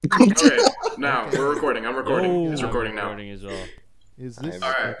Okay, now we're recording. I'm recording. Oh, It's recording now. Recording as well. Is this All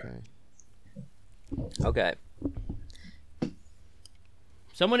right. okay? Okay.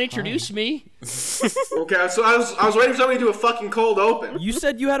 Someone introduce me. Okay, so I was waiting for somebody to do a fucking cold open. You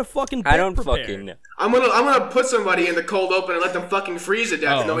said you had a fucking bit I don't prepared. fucking know. I'm gonna put somebody in the cold open and let them fucking freeze to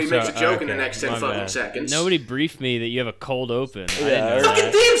death. and nobody makes a joke in the next 10 my fucking bad. seconds. Nobody briefed me that you have a cold open. I Yeah, didn't know Fucking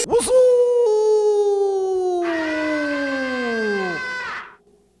that. thieves!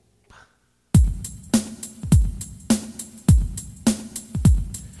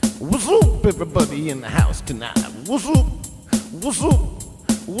 What's up, everybody in the house tonight? What's up? What's up?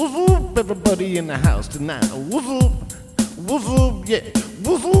 What's up, everybody in the house tonight? What's up? What's up? Yeah.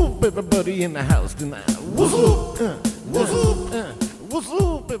 What's up, everybody in the house tonight? What's up? What's up? What's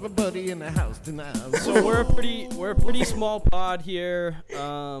up, everybody in the house tonight? So we're a pretty small pod here,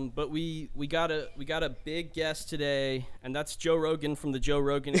 but we got a big guest today, and that's Joe Rogan from the Joe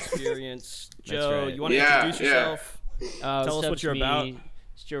Rogan Experience. Joe, right. you want to Yeah, introduce yeah. yourself? Tell us what you're about.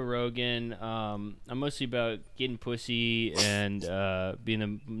 It's Joe Rogan. I'm mostly about getting pussy and being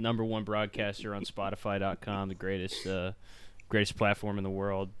the #1 broadcaster on Spotify.com, the greatest platform in the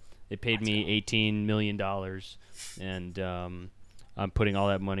world. They paid me $18 million, and I'm putting all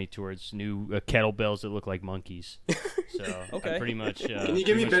that money towards new kettlebells that look like monkeys. So Okay. I'm pretty much. Can you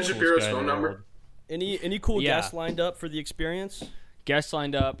give me Ben Shapiro's phone number? Any cool Yeah. guests lined up for the experience? Guests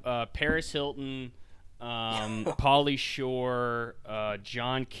lined up: Paris Hilton, Pauly Shore,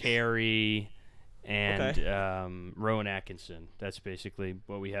 John Kerry, and Rowan Atkinson. That's basically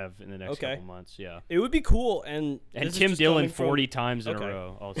what we have in the next couple months. Yeah, It would be cool, and and this is Tim just Dillon coming from- 40 times in Okay. a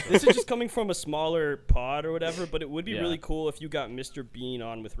row. Also, This is just coming from a smaller pod or whatever, but it would be Yeah. really cool if you got Mr. Bean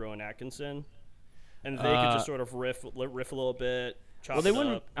on with Rowan Atkinson, and they could just sort of riff a little bit. Chop well, they it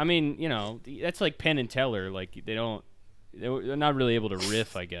wouldn't. up. I mean, that's like Penn and Teller. Like they're not really able to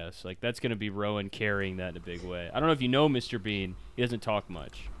riff, I guess. Like that's gonna be Rowan carrying that in a big way. I don't know if you know Mr. Bean. He doesn't talk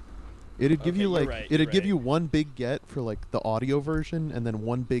much. It'd give Okay, you you're like right, it'd you're give right. you one big get for like the audio version, and then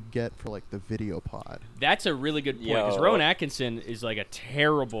one big get for like the video pod. That's a really good point because Yo. Rowan Atkinson is like a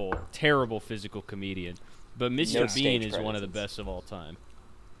terrible, terrible physical comedian, but Mr. No Bean stage is one of the presence. best of all time.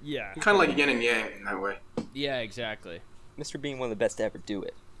 Yeah. Kind of like yin and yang in that way. Yeah, exactly. Mr. Bean, one of the best to ever do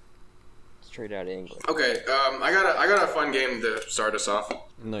it. Straight out of England. Okay, I got a fun game to start us off.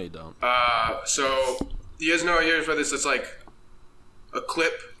 No, you don't. So you guys know here's what this. It's like a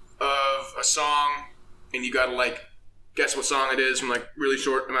clip of a song, and you gotta like guess what song it is from like really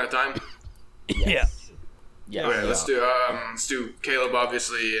short amount of time. Yeah. Yeah. Okay, let's do Caleb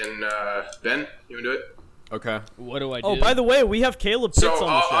obviously and Ben. You wanna do it? Okay. What do I do? Oh, by the way, we have Caleb Pitts So on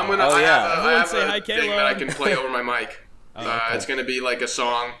the show. I'm gonna. Oh, I yeah. have, Everyone I have say a hi, thing that I Caleb. can play over my mic. It's gonna be like a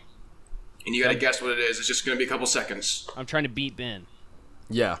song, and you gotta guess what it is. It's just gonna be a couple seconds. I'm trying to beat Ben.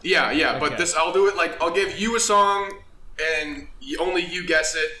 Yeah. Yeah, but Okay. this I'll do it like I'll give you a song, and only you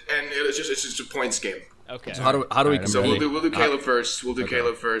guess it, and it's just a points game. Okay. So how do we Alright, I'm So compete? we'll do Caleb first. We'll do Okay.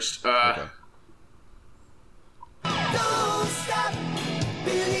 Caleb first. Okay.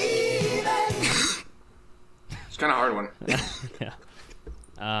 It's kind of a hard one.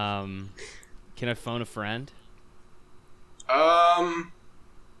 Can I phone a friend? I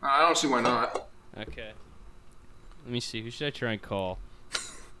don't see why not. Okay. Let me see. Who should I try and call?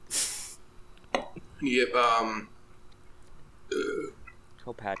 You get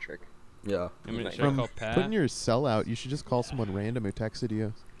Call Patrick. Yeah. Should I From call Pat? putting your cell out, you should just call someone random who texted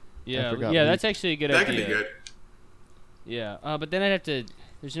you. yeah, forgot yeah, Luke. that's actually a good that idea. could be good. Yeah, but then I'd have to.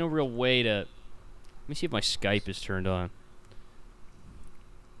 There's no real way to. Let me see if my Skype is turned on.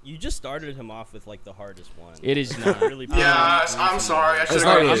 You just started him off with like the hardest one. It is not. Really. Yeah, I'm sorry. I should It's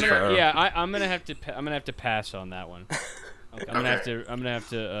have not got really easier. fair. Yeah, I'm gonna have to. I'm gonna have to pass on that one. Okay. I'm gonna have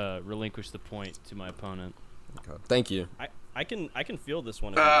to relinquish the point to my opponent. Okay. Thank you. I can feel this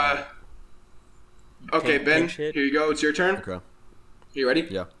one. If you want. Okay, Pink- Ben. pink shit. Here you go. It's your turn. Okay. You ready?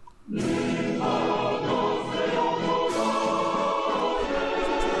 Yeah.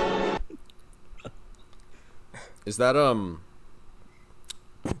 Is that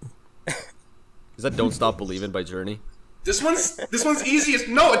Is that "Don't Stop Believin'" by Journey? This one's easy as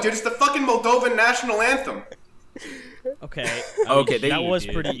no, dude. It's the fucking Moldovan national anthem. Okay. Okay, that they- was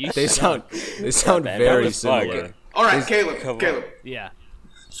dude, pretty. you They sound bad. very That was fucking- similar. All right, Caleb. Come on. Caleb, Yeah.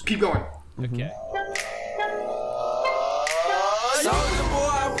 just keep going. Okay.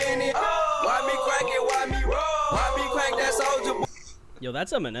 Yo,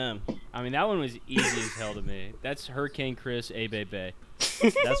 that's Eminem. I mean, that one was easy as hell to me. That's Hurricane Chris, A Bay Bay.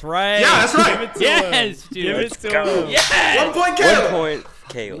 That's right. Yeah, that's right. Yes, dude. Give it to him. Yes. 1 point, 1 Caleb. point,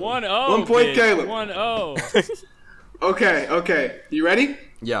 Caleb. 1-0. 1 point, bitch. Caleb. 1-0. Okay. You ready?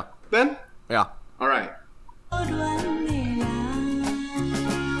 Yeah. Ben? Yeah. All right.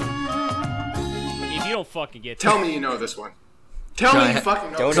 If you don't fucking get Tell that, me you know this one. Tell Can me I you ha-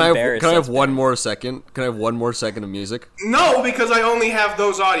 fucking know Don't this. embarrass Can I have us, one Ben. more second? Can I have one more second of music? No, because I only have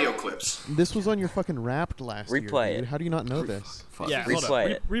those audio clips. This was on your fucking Wrapped last year. Replay dude. it. How do you not know this? Fuck. Yeah, Re- hold Replay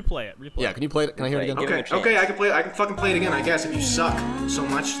on. it. Replay it. Replay yeah, it. can you play it? Can I hear it again? Give it a Okay, chance. okay, I can play. I can fucking play it again, I guess, if you suck so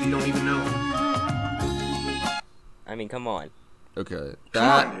much that you don't even know. I mean, come on. Okay. Come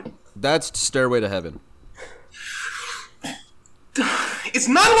on, dude. That's Stairway to Heaven. It's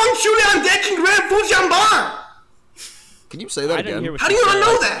not Wang Chulian Deking Red Fujianban! Can you say that I didn't again? hear what How do you you not said.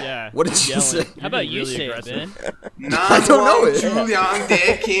 know that? Yeah. What did you yelling. say? how about You're you really say aggressive. it, Ben? Nan I don't know Wang it. Chulian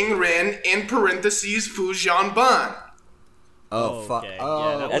Deking Ren in parentheses Fujianban. Oh, fuck. Okay, Oh,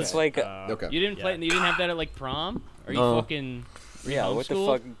 yeah, that okay. That's like, Okay. You didn't play. You didn't have that at like prom? Are you No. fucking? were you yeah, what the homeschooled?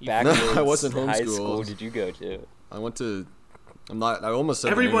 fuck You backwards I wasn't high homeschooled. school did you go to? I went to. I'm not. I almost said.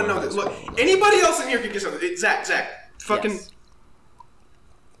 the Everyone name knows of this. high Look, school. anybody else in here can get something. Zach, fucking Yes.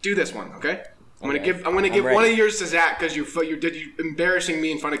 do this one, okay? I'm Okay. gonna I'm give one ready. of yours to Zach because you embarrassing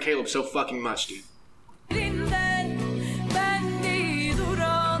me in front of Caleb so fucking much, dude. Sözlerinden, bende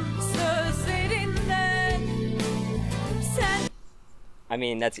duran sözlerinden. Sen I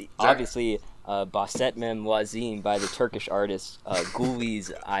mean, that's obviously Baset Mem Wazim by the Turkish artist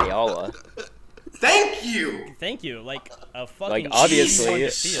Guliz Ayala. Thank you. Thank you. Like a fucking. Like, cheese obviously, on the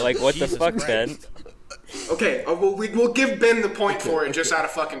field. like, what Jesus the fuck, Christ. Ben? Okay, we'll give Ben the point for it just out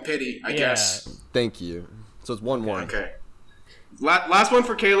of fucking pity, I guess. Thank you. So it's 1-1. Okay. Last one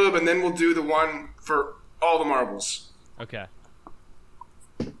for Caleb, and then we'll do the one for all the marbles. Okay.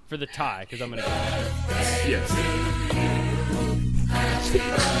 For the tie, because I'm gonna. Yes.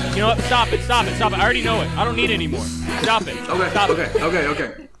 You know what? Stop it! Stop it! Stop it! I already know it. I don't need it anymore. Stop it. Okay. Stop Okay. it.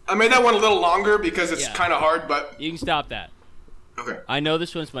 Okay. I made that one a little longer because it's Yeah. kind of hard, but You can stop that. okay. I know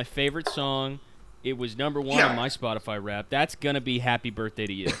this one's my favorite song. It was #1 Yeah. on my Spotify rap. That's gonna be "Happy Birthday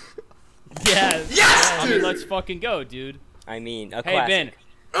to You." Yes. Yes, I dude. mean, let's fucking go, dude. I mean, a Hey classic. Ben,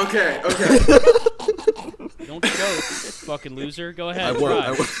 Okay. don't choke, fucking loser. Go ahead. I won't. try.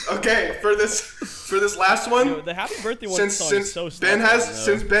 I won't. Okay. For this last one, Yo, the happy birthday one since song is so Ben slow,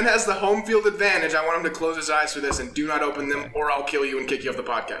 since Ben has the home field advantage, I want him to close his eyes for this and do not open them, or I'll kill you and kick you off the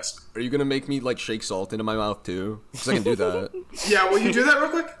podcast. Are you gonna make me like shake salt into my mouth too? Because I can do that. Yeah. Will you do that real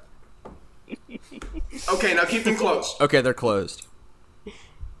quick? Okay. Now keep them closed. Okay, they're closed.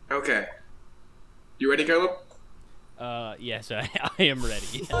 Okay. You ready, Caleb? Yes, I am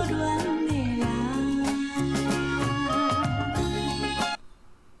ready.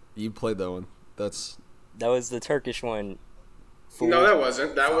 You played that one. That's. That was the Turkish one. Fool. No, that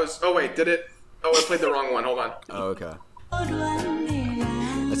wasn't. That was. Oh wait, did it? Oh, I played the wrong one. Hold on. Oh, okay.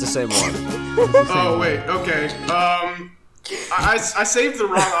 It's the same one. Oh wait. Okay. I saved the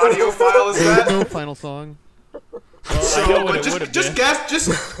wrong audio file. Is There's that? no final song. So, I know what but it just would've just been. guess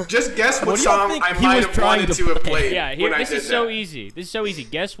just guess what do y'all song think I he might was have trying wanted to to have play? played Yeah, here, when I this did is so that. easy. This is so easy.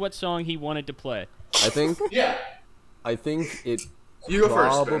 Guess what song he wanted to play. I think. Yeah. I think it You go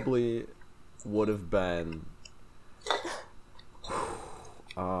first. Ben. probably would have been.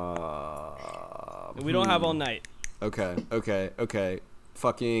 We don't have all night. Okay.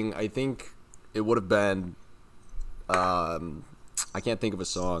 Fucking. I think it would have been. I can't think of a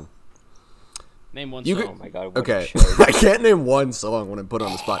song. Name one You song. Oh my god. What Okay, A show. I can't name one song when I'm put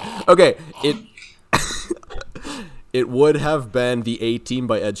on the spot. Okay, it it would have been the A-Team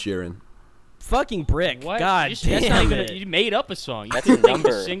by Ed Sheeran. Fucking brick. What? God That's damn not even. it. You made up a song. You That's couldn't a think of a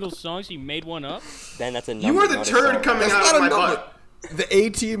number. single song, so you made one up. Ben, that's a number. You are the not a turd song. coming That's out not of a my number. butt. The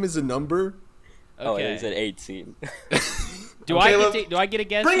A-Team is a number. Oh, Okay. it was an 8-team. Do I Caleb, get? Do I get a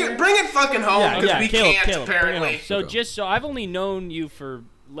guess? Bring here? it fucking home Yeah, because yeah, we Caleb, can't Caleb, bring it apparently. home. So Okay. just so I've only known you for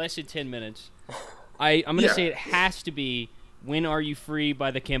less than 10 minutes. I'm gonna Yeah. say it has to be "When Are You Free"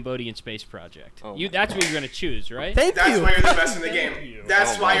 by the Cambodian Space Project. Oh You my that's what you're gonna choose, right? Thank That's you. why you're the best in the game.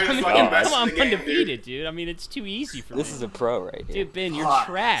 That's why you're I the mean, fucking God. best I'm in the game, dude. undefeated, dude. I mean, it's too easy for This me. is a pro right here. Dude, Ben, you're Ah,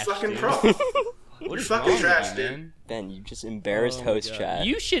 trash. Fucking dude. pro. What is fucking wrong with trash, you, dude. man? Ben, you just embarrassed Oh my host God. chat.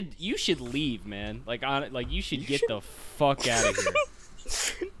 You should leave, man. Like you should get the fuck out of here.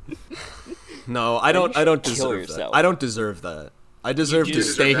 No, I don't should kill deserve that. yourself. I don't deserve that. I deserve do to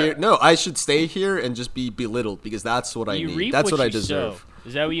deserve stay that. here. No, I should stay here and just be belittled because that's what I You need. reap That's what I you deserve. sow.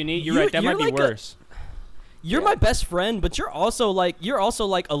 Is that what you need? You're You- right. That you're might be like a- worse. You're my best friend, but you're also like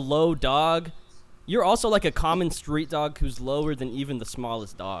a low dog. You're also like a common street dog who's lower than even the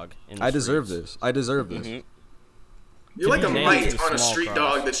smallest dog. In the I deserve streets. this. I deserve this. Mhm. You're like a named mite to on a small street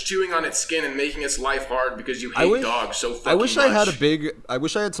cross. dog that's chewing on its skin and making its life hard because you I hate wish- dogs so fucking I wish I had much. I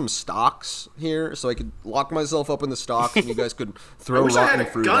wish I had some stocks here so I could lock myself up in the stocks and you guys could I throw wish I rotten had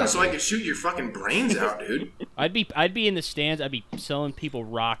a fruit gun at so me. I could shoot your fucking brains out, dude. I'd be in the stands. I'd be selling people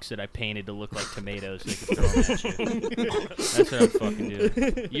rocks that I painted to look like tomatoes. So they could throw them at you. That's what I'm fucking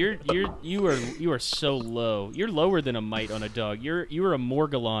doing. You are so low. You're lower than a mite on a dog. You are a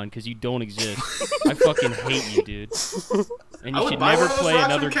Morgulon because you don't exist. I fucking hate you, dude. And I you would should buy never one of those play rocks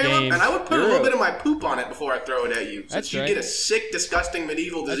another from Caleb, game. and I would put a little bit of my poop on it before I throw it at you, so That's you right. get a sick, disgusting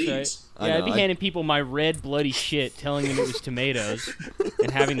medieval That's disease. right. I Yeah, I'd know, be I- handing people my red bloody shit, telling them it was tomatoes,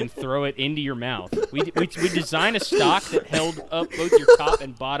 and having them throw it into your mouth. We designed a stock that held up both your top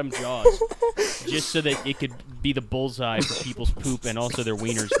and bottom jaws, just so that it could be the bullseye for people's poop and also their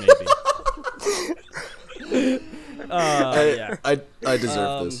wieners, maybe. Yeah. I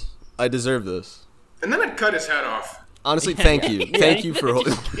deserve this. I deserve this. And then I'd cut his head off. Honestly, thank you. Thank you for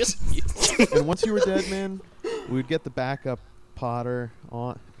holding. And once you were dead, man, we'd get the backup Potter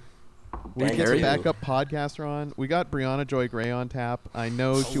on. We'd Thank get the you. backup podcaster on. We got Brianna Joy Gray on tap. I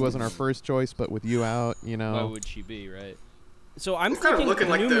know she wasn't our first choice, but with you out, you Why know. would she be, right? So I'm I'm kind of thinking looking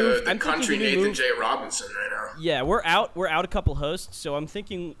the like new the move- I'm thinking country the new Nathan move- J. Robinson right now. Yeah, we're out a couple hosts, so I'm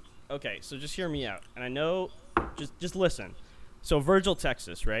thinking. Okay, so just hear me out, and I know, just listen. So Virgil,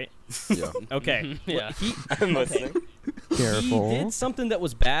 Texas, right? Yeah. Okay. Yeah. I'm listening. He Careful. did something that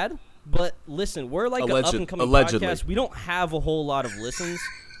was bad, but listen, we're like an Alleged- up and coming allegedly. podcast. We don't have a whole lot of listens,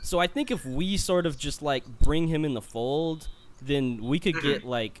 so I think if we sort of just like bring him in the fold, then we could get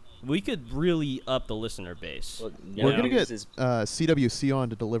like we could really up the listener base. Well, you We're know? gonna get This is- CWC on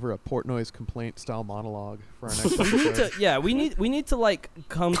to deliver a Portnoy's complaint style monologue for our next We need episode. to, yeah, we need to like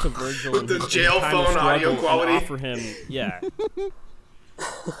come to Virgil With and the his- jail and kind of phone audio struggle and quality. offer him, yeah.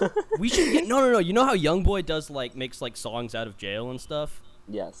 We should get no. You know how YoungBoy does like makes like songs out of jail and stuff.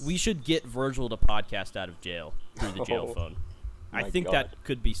 Yes. We should get Virgil to podcast out of jail through the jail Oh, phone. I my think God. that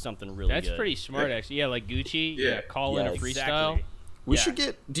could be something really That's good. pretty smart, actually. Yeah, like Gucci. Yeah. Yeah, call in Yeah, a freestyle. Exactly. We Yeah. should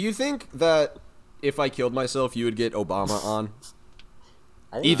get. Do you think that if I killed myself, you would get Obama on?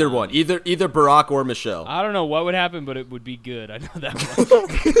 I think- Either one, either Barack or Michelle. I don't know what would happen, but it would be good. I know that much.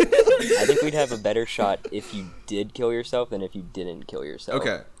 I think we'd have a better shot if you did kill yourself than if you didn't kill yourself.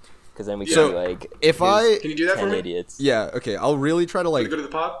 Okay. Because then we So, could be like, if here's I- Can you do that for 10 me? idiots. Yeah. Okay. I'll really try to Can like you go to the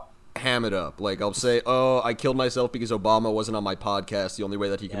pod? ham it up. Like I'll say, "Oh, I killed myself because Obama wasn't on my podcast. The only way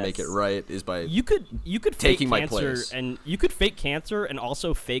that he can make it Yes. right is by." You could Taking fake my cancer place. and you could fake cancer and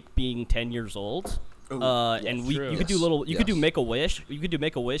also fake being 10 years old. And we true. you could do Yes. little you could do Yes. Make a Wish. You could do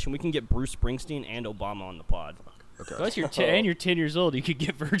Make a Wish and we can get Bruce Springsteen and Obama on the pod. Plus, you're and you're 10 years old. You could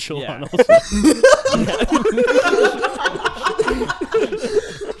get Virgil Yeah. on also.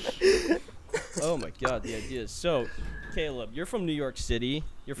 Oh my god, the ideas. So, Caleb, you're from New York City.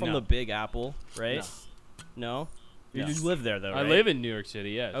 You're from No. the Big Apple, right? No. You No. live there though, I right? live in New York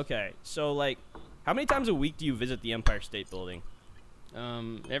City. Yes. Okay. So like how many times a week do you visit the Empire State Building?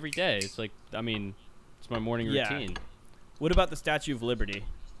 Every day. It's like, I mean, it's my morning Yeah. routine. What about the Statue of Liberty?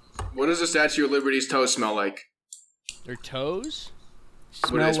 What does the Statue of Liberty's toes smell like? Their toes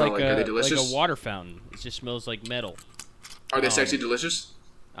What do they smell like? Are they like delicious? a water fountain. It just smells like metal. Are they sexy delicious?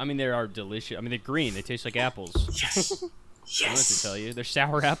 I mean, they are delicious. I mean, they're green. They taste like apples. Yes. I don't have to tell you. They're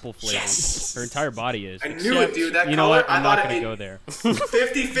sour apple flavored. Yes. Her entire body is. I knew Except- it, dude. That you know color, what? I'm I thought not it going to made- go there.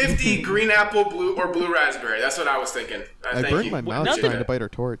 50-50 green apple, blue or blue raspberry. That's what I was thinking. I Thank burned you. my mouth nothing- trying to bite her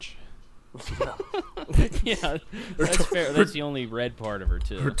torch. Yeah, that's fair. That's the only red part of her,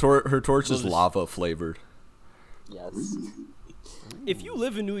 too. Her torch is Well, this- lava flavored. Yes. If you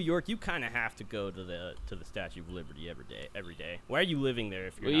live in New York, you kind of have to go to the Statue of Liberty every day. Why are you living there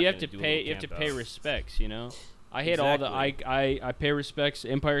if you're Well, not you have gonna to do a pay. little You have to camp pay out? respects. You know, I hit all the. I pay respects.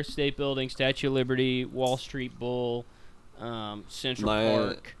 Empire State Building, Statue of Liberty, Wall Street Bull, Central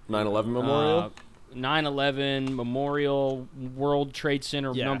Park, 9/11 Memorial. 9/11 Memorial, World Trade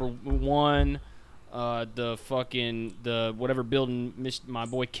Center Yeah. number 1. The whatever building my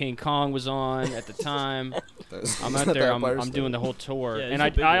boy King Kong was on at the time. I'm out there. I'm doing the whole tour, Yeah, and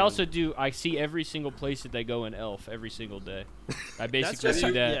it's a big I one. also do. I see every single place that they go in Elf every single day. I basically just-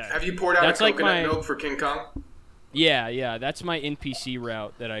 see that. yeah. Have you poured out That's a like coconut my- milk for King Kong? Yeah, that's my NPC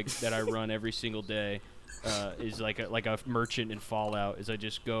route that I run every single day. Is like a merchant in Fallout. Is I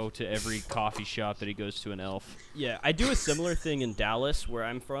just go to every coffee shop that he goes to in Elf. Yeah, I do a similar thing in Dallas, where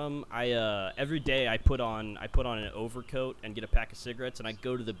I'm from. I every day I put on an overcoat and get a pack of cigarettes, and I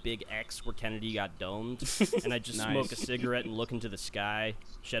go to the Big X where Kennedy got domed, and I just Nice. smoke a cigarette and look into the sky,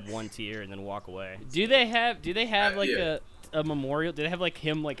 shed one tear, and then walk away. Do they have like yeah. a memorial? Do they have like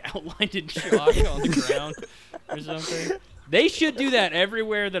him like outlined in chalk on the ground? or something. They should do that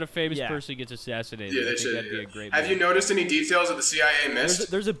everywhere that a famous Yeah. person gets assassinated. Yeah, I they think should. that'd be a great Have you movie. noticed any details that the CIA missed?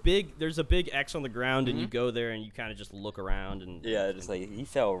 There's a big X on the ground, and you go there and you kind of just look around, and Yeah, just like he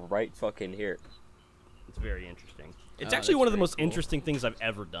fell right fucking here. it's very interesting. It's Oh, actually that's one of the very most cool. interesting things I've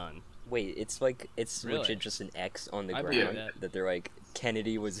ever done. Wait, it's Really? legit just an X on the I ground believe that. they're like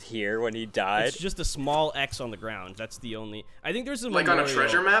Kennedy was here when he died. It's just a small X on the ground. That's the only. I think there's a Like on a memorial-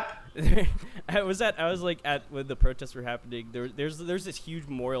 treasure map? I was like at when the protests were happening. There's this huge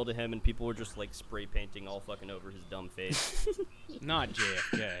memorial to him, and people were just like spray painting all fucking over his dumb face. Not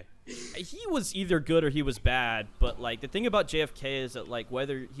JFK. He was either good or he was bad, but like the thing about JFK is that like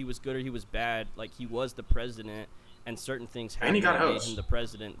whether he was good or he was bad, like he was the president, and certain things And he happened got that made hosed. him the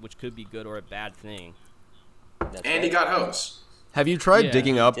president, which could be good or a bad thing. That's And he right. got hose. Have you tried Yeah,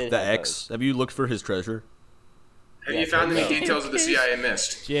 digging he up did the have X? Have you looked for his treasure? Have Yeah, you found any no. details that the CIA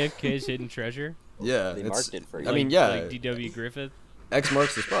missed? JFK's hidden treasure. Yeah, They it's, marked it for you. I mean, Like- yeah, Like D.W. Griffith. X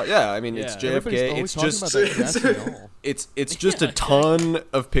marks the spot. Yeah, I mean, it's Yeah. Everybody's JFK. always It's talking just about that Jackson Hole. it's just a ton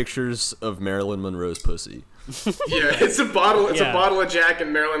of pictures of Marilyn Monroe's pussy. Yeah, it's a bottle. It's Yeah. a bottle of Jack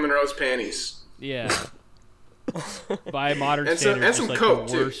and Marilyn Monroe's panties. Yeah. By modern And some- standards, and some it's like coke,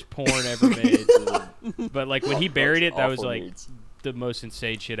 the too. worst porn ever made. But like when he buried it, that was Awful like nudes. the most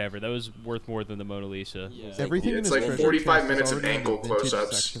insane shit ever. That was worth more than the Mona Lisa. Everything in it's his like treasure 45 chest is minutes of already in ankle the vintage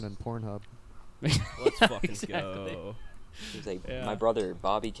close-ups. section in Pornhub. Let's fucking Exactly. go. He's like, Yeah. my brother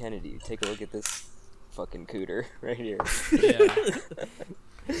Bobby Kennedy. Take a look at this fucking cooter right here. Yeah.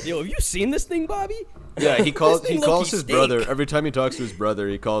 Yo, have you seen this thing, Bobby? Yeah, he calls thing he calls low-key his stink. brother every time he talks to his brother.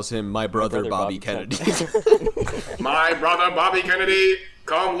 He calls him my brother, Bobby Kennedy. My brother Bobby Kennedy,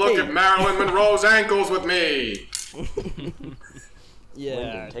 come look at Marilyn Monroe's ankles with me. Yeah.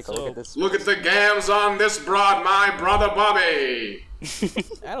 Lyndon, take a look at this. Look at the gams on this broad, my brother Bobby.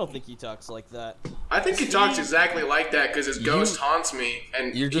 I don't think he talks like that. I think he talks exactly like that because his ghost haunts me,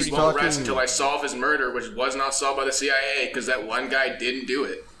 and You're just he won't rest talking- until I solve his murder, which was not solved by the CIA because that one guy didn't do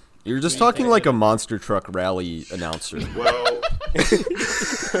it. You're just talking like a monster truck rally announcer. Well,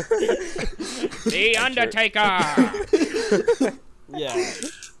 The Undertaker. Yeah.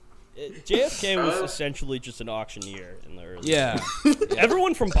 JFK was Uh. essentially just an auctioneer in the early. Yeah.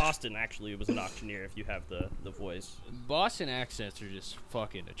 Everyone from Boston actually was an auctioneer if you have the voice. Boston accents are just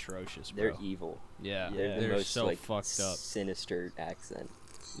fucking atrocious, bro. They're evil. Yeah, They're the they're most so like fucked up. sinister accent.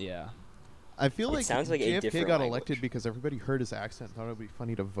 Yeah. I feel It like sounds like a JFK different got language. elected because everybody heard his accent, thought it would be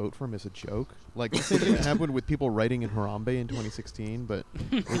funny to vote for him as a joke. Like the same thing that happened with people writing in Harambe in 2016, but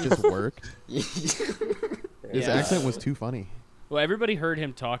it just worked. His Yeah. accent was too funny. Well, everybody heard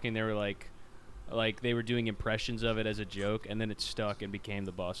him talking. They were like they were doing impressions of it as a joke, and then it stuck and became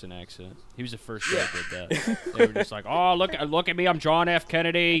the Boston accent. He was the first guy that did that. They were just like, "Oh, look at me! I'm John F.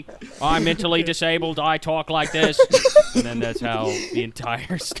 Kennedy. I'm mentally disabled. I talk like this." And then that's how the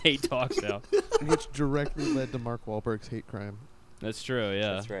entire state talks now. Which directly led to Mark Wahlberg's hate crime. That's true.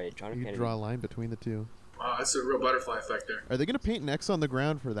 Yeah. That's right. John F. You Kennedy. draw a line between the two. wow, that's a real butterfly effect there. Are they gonna paint an X on the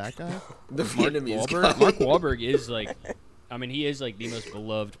ground for that guy? The Vietnamese Wahlberg, guy. Mark Wahlberg is like, I mean, he is like the most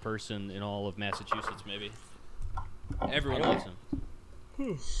beloved person in all of Massachusetts. Maybe everyone loves him. I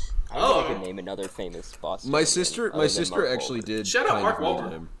don't Oh. think I could name another famous Boston. My sister actually did Shout out kind Mark of meet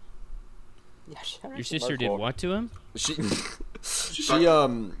Wahlberg. him. Yeah, shout out Your to sister Mark did Wahlberg. what to him?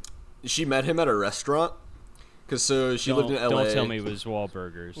 She met him at a restaurant. Cause she lived in LA. Don't tell me it was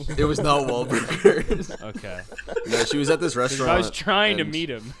Wahlburgers. It was not Wahlburgers. Okay. No, she was at this restaurant. I was trying to and- meet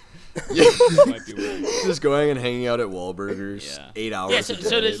him. Yeah. Might be weird. Just going and hanging out at Wahlburgers Yeah. 8 hours. Yeah. a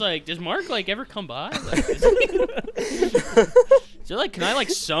So day. does Mark like ever come by? Like, so like, can I like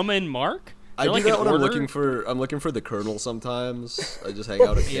summon Mark? I Is do there, like, that an when I'm order? looking for the Colonel sometimes. I just hang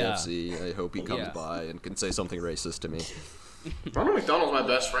out at Yeah. KFC. I hope he comes Yeah. by and can say something racist to me. Ronald McDonald's my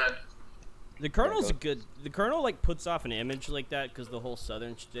best friend. The Colonel's a good. The Colonel like puts off an image like that because the whole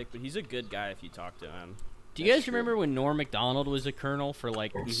Southern shtick, but he's a good guy if you talk to him. Do you guys remember when Norm Macdonald was a colonel for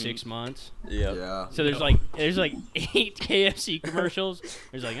like 6 months? Yeah. So there's like 8 KFC commercials.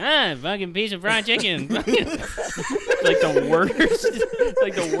 There's like fucking piece of fried chicken. Like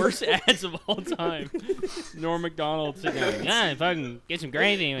the worst ads of all time. Norm Macdonald sitting there, fucking get some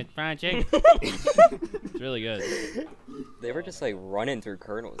gravy with fried chicken. It's really good. They were just like running through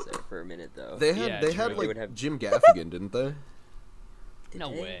Colonels there for a minute though. They had Yeah, they true. had They like would have- Jim Gaffigan, didn't they? No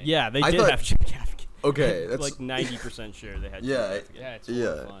way. Yeah, they I did thought- have Jim Gaffigan. Okay, that's Like 90% sure they had. Yeah, Jim Gaffigan. Yeah, it's Yeah.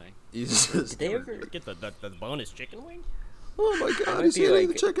 horrifying. he's just. Did they ever? Get the bonus chicken wing. Oh my god, might he's be eating the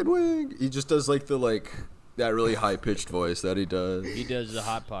like- chicken wing. He just does like that really high pitched voice that he does. He does the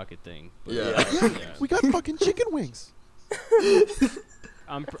hot pocket thing. But Yeah. yeah. We got fucking chicken wings.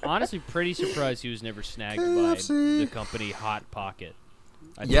 honestly pretty surprised he was never snagged by KFC. the company Hot Pocket.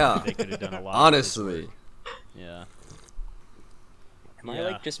 I think Yeah. they could have done a lot. Honestly. Yeah. Am I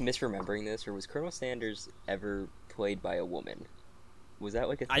like just misremembering this, or was Colonel Sanders ever played by a woman? Was that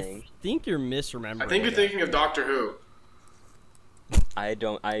like a I thing? think you're misremembering. I think you're thinking of Doctor Who. I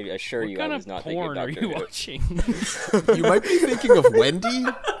assure What you, kind I of was not thinking porn of are Dr. you Who. watching? You might be thinking of Wendy?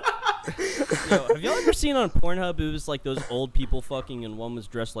 Yo, have y'all ever seen on Pornhub? It was like those old people fucking, and one was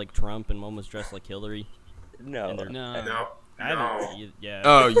dressed like Trump, and one was dressed like Hillary. No. And they're- No. No. I haven't. No. Yeah.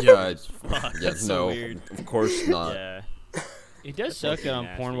 Oh, yeah. Fuck, Yeah, that's so no. weird. Of course not. Yeah. It does suck that on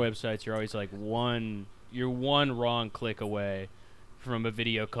nasty. porn websites you're always like you're one wrong click away from a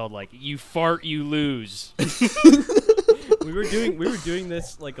video called like "You fart, you lose." We were doing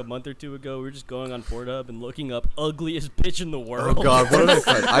this like a month or two ago. We were just going on Pornhub and looking up ugliest bitch in the Oh world. god, what did I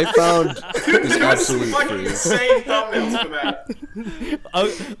find? I found this absolute Fucking freeze. insane thumbnails for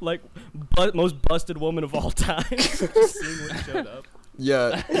that. Like most busted woman of all time. Just seeing what showed up.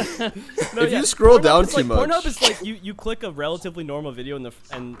 Yeah. No, If yeah, you scroll Pornhub down is too like, much. Pornhub is like you click a relatively normal video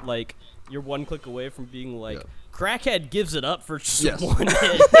and like you're one click away from being like Yeah. crackhead gives it up for just Yes. one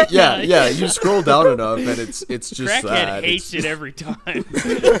hit. Yeah, you scroll down enough and it's just Crackhead sad. hates it every time.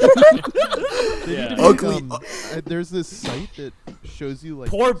 yeah. Ugly. There's this site that shows you like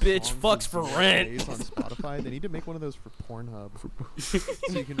Poor songs bitch and fucks for rent. DJs on Spotify. They need to make one of those for Pornhub,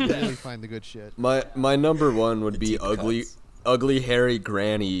 so you can really find the good shit. My number one would be deep ugly cuts. ugly hairy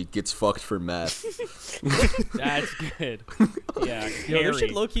granny gets fucked for meth. That's good. Yeah, Yo, there hairy.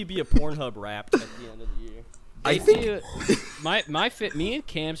 should low key be a Pornhub rap at the end of the year. I They think do- me and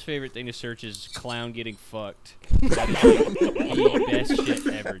Cam's favorite thing to search is clown getting fucked. That is the best shit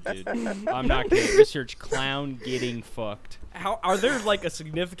ever, dude. I'm not kidding. Just search clown getting fucked. How are there like a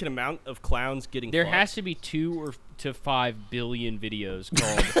significant amount of clowns getting? There fucked? has to be 2 to 5 billion videos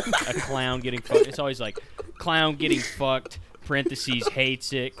called a clown getting fucked. It's always like clown getting fucked. Parentheses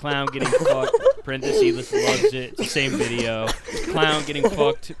hates it. Clown getting fucked. Parentheses loves it. It's the same video. Clown getting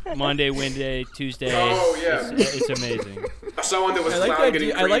fucked. Monday, Wednesday, Tuesday. Oh, yeah. It's amazing. I saw one that was I like clown the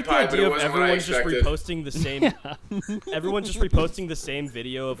getting idea. I like the cream pie, but idea it of wasn't what I everyone just expected. reposting the same. Everyone just reposting the same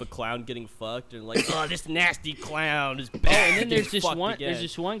video of a clown getting fucked and like, oh, this nasty clown is bad. Oh, and then there's getting this fucked one. again." There's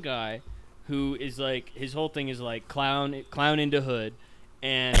this one guy who is like his whole thing is like clown into hood,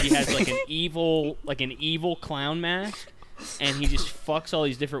 and he has like an evil clown mask, and he just fucks all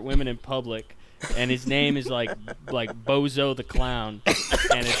these different women in public. And his name is like Bozo the Clown,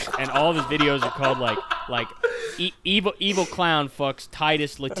 and all of his videos are called like evil clown fucks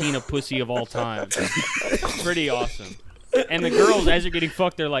tightest Latina pussy of all time. Pretty awesome. And the girls, as they're getting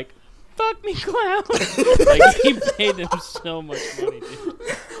fucked, they're like, "Fuck me, clown!" Like he paid them so much money, dude.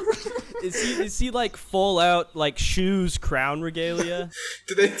 Is he like full out like shoes crown regalia?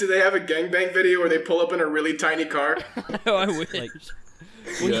 Do they have a gangbang video where they pull up in a really tiny car? Oh, I wish. Like,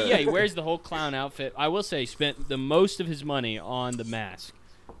 Well, he wears the whole clown outfit. I will say, he spent the most of his money on the mask,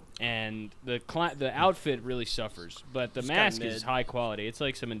 and the outfit really suffers. But the mask mid. is high quality. It's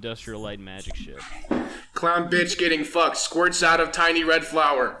like some Industrial Light and Magic shit. Clown bitch getting fucked squirts out of tiny red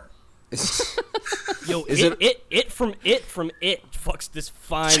flower. yo, Is it from it fucks this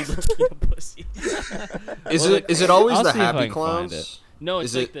fine Latino pussy. Is it always I'll the see if I happy can find clowns? it. No,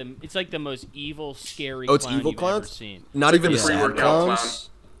 it's Is it's like the most evil, scary. Oh, it's clown evil you've clowns? Ever seen. Not even the sad pre-workout clowns.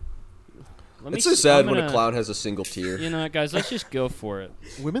 Let me It's so see- sad I'm when a gonna- clown has a single tear. You know, what, guys, let's just go for it.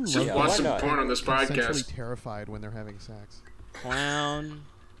 Women love Yeah, Watch why some not? porn on this essentially podcast. terrified when they're having sex. Clown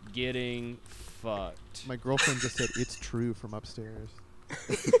getting fucked. My girlfriend just said it's true from upstairs.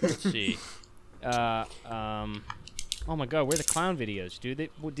 Let's see. Oh my God, where are the clown videos, dude?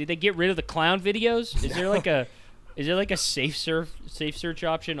 Did they get rid of the clown videos? Is there like a safe search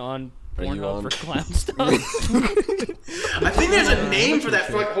option on Are you Pornhub on? for clown stuff? I think there's a name for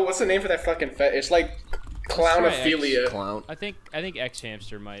that. What's the name for that fucking fet? It's like clownophilia. Clown. I think X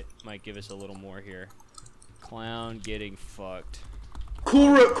Hamster might give us a little more here. Clown getting fucked.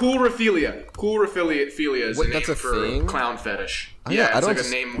 Coolrophilia. Coolrophilia is Wait, a name that's a for thing? clown fetish. I Yeah, it's don't like a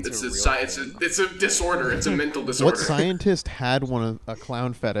s- name. that's It's a a, real it's a disorder. It's a mental disorder. What scientist had a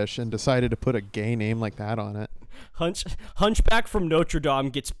clown fetish and decided to put a gay name like that on it? Hunchback from Notre Dame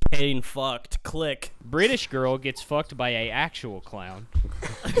gets pain fucked. Click. British girl gets fucked by a actual clown.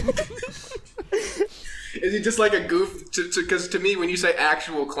 Is he just like a goof? Because to me, when you say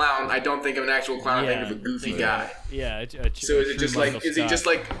actual clown, I don't think of an actual clown. I think of a goofy guy. Yeah. So is it just like? Is he just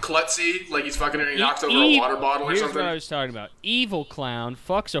like klutzy? Like he's fucking and he knocks over a water bottle or Here's something? what I was talking about. Evil clown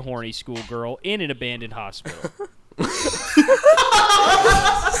fucks a horny schoolgirl in an abandoned hospital.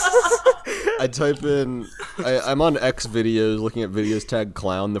 I type in. I'm on X videos looking at videos tagged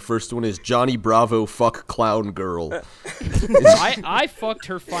clown. The first one is Johnny Bravo fuck clown girl. I fucked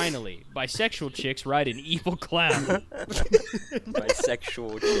her finally. Bisexual chicks ride an evil clown.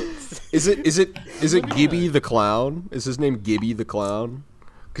 Bisexual chicks. Is it Gibby the clown? Is his name Gibby the clown?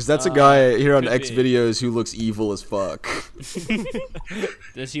 Because that's a guy here on could X be. videos who looks evil as fuck.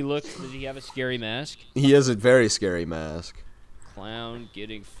 Does he have a scary mask? He has a very scary mask. Clown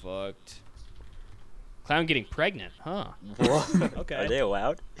getting fucked. Clown getting pregnant, huh? What? Okay. Are they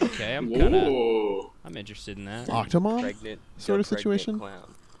allowed? Okay, I'm Whoa. interested in that. Octomom Pregnant sort of pregnant situation.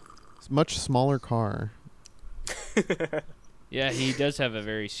 Clown. It's a much smaller car. Yeah, he does have a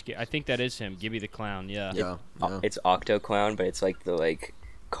very I think that is him, Gibby the clown. Yeah. Yeah. It's Octo Clown, but it's like the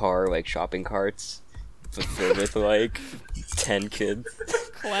car shopping carts filled with 10 kids.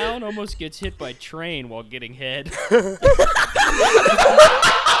 Clown almost gets hit by train while getting head.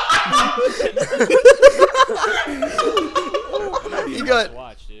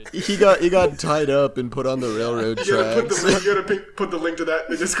 He got tied up and put on the railroad You gotta tracks. put the link to that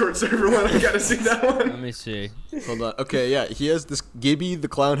in the Discord server one. I gotta see that one. Let me see. Hold on. Okay, yeah, he has this. Gibby the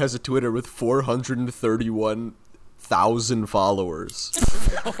clown has a Twitter with 431,000 followers.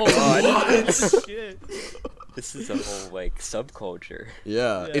 This is a whole subculture.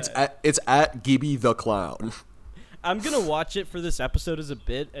 Yeah, it's at Gibby the clown. I'm gonna watch it for this episode as a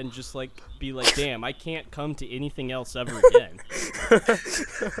bit and just be like, damn, I can't come to anything else ever again.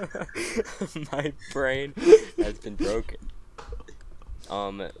 My brain has been broken.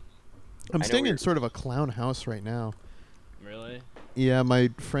 I'm know staying in we're- sort of a clown house right now. Really? Yeah, my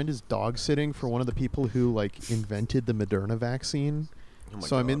friend is dog sitting for one of the people who invented the Moderna vaccine. my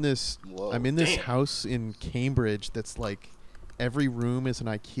So I'm in God. this Whoa. I'm in this house in Cambridge that's every room is an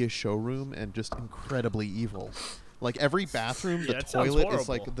IKEA showroom and just incredibly evil. Every bathroom, the that sounds toilet is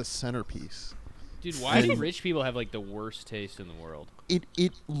horrible. the centerpiece. Dude, why do rich people have the worst taste in the world? It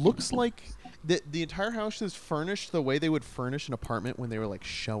looks like the entire house is furnished the way they would furnish an apartment when they were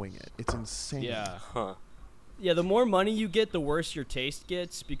showing it. It's insane. Yeah. Huh. Yeah, the more money you get, the worse your taste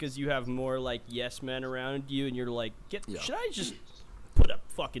gets because you have more yes men around you, and you're like, should I just put a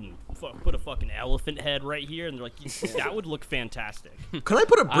fucking elephant head right here? And they're like, that would look fantastic. Can I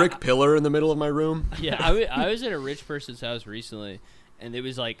put a brick pillar in the middle of my room? Yeah, I was at a rich person's house recently, and it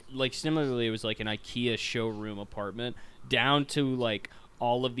was similarly, it was an IKEA showroom apartment, down to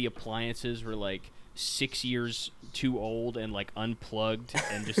all of the appliances were 6 years too old and unplugged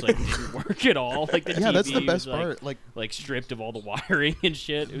and just didn't work at all. The Yeah, that's the TV best was, part. Stripped of all the wiring and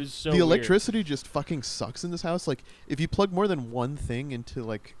shit. It was so The weird. electricity just fucking sucks in this house. If you plug more than one thing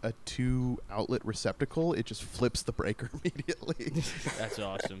into a 2-outlet receptacle, it just flips the breaker immediately. That's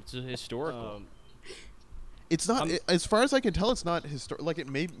awesome. It's historical. It's not, as far as I can tell, it's not historic.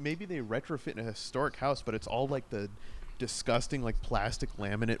 Maybe they retrofit in a historic house, but it's all the disgusting plastic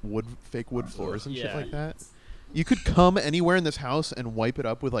laminate fake wood floors and shit Yeah. like that. You could come anywhere in this house and wipe it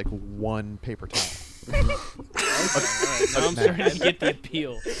up with one paper towel. Now I'm starting to get the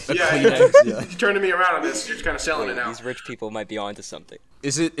appeal. Yeah, you're turning me around on this. You're just kind of selling it now. These rich people might be onto something.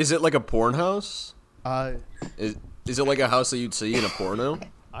 Is it like a porn house? Uh, Is it like a house that you'd see in a porno?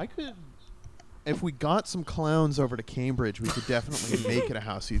 I could, if we got some clowns over to Cambridge, we could definitely make it a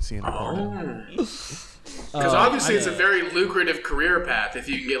house you'd see in a porno. Because obviously it's a very lucrative career path if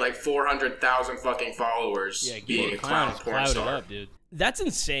you can get 400,000 fucking followers Yeah, being a clown porn cloud it star. up, dude. That's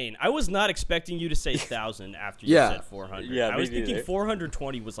insane. I was not expecting you to say 1,000 after you Yeah. said 400. Yeah, I was me thinking neither.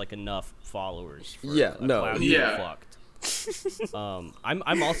 420 was enough followers. For Yeah, a no. clown to be Yeah. fucked.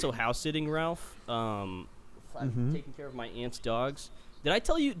 I'm also house sitting, Ralph. I'm taking care of my aunt's dogs. Did I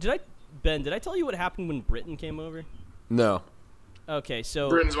tell you? Ben? Did I tell you what happened when Britton came over? No. Okay, so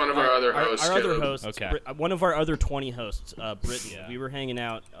Britton's one of our other hosts, Our other Caleb. hosts, Okay. One of our other 20 hosts, Britton. Yeah. We were hanging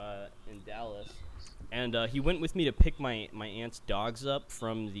out in Dallas, and he went with me to pick my aunt's dogs up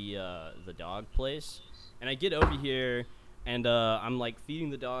from the dog place. And I get over here, and I'm feeding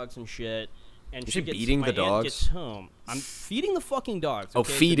the dogs and shit. And Is she it gets, beating my the aunt dogs? Gets home. I'm feeding the fucking dogs. Oh,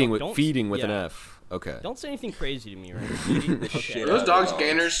 Okay? So feeding don't- with an yeah. F. Okay. Don't say anything crazy to me, right? Feeding the shit Are those out of dogs the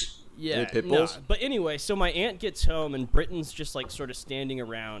gainers? Yeah, pit no, bulls? but anyway, so my aunt gets home and Britton's just sort of standing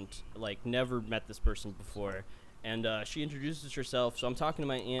around, never met this person before, and she introduces herself. So I'm talking to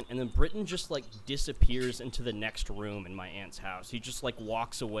my aunt, and then Britton just disappears into the next room in my aunt's house. He just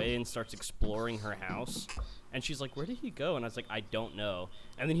walks away and starts exploring her house, and she's like, "Where did he go?" And I was like, "I don't know."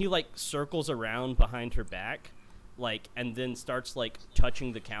 And then he circles around behind her back, and then starts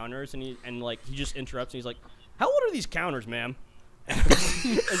touching the counters, and he just interrupts, and he's like, "How old are these counters, ma'am?"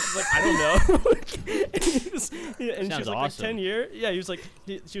 It's like, I don't know. and he was, and she Sounds was like, awesome. 10 years. Yeah, he was like,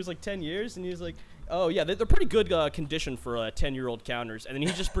 she was like 10 years, and he was like, oh yeah, they're pretty good condition for 10-year-old counters. And then he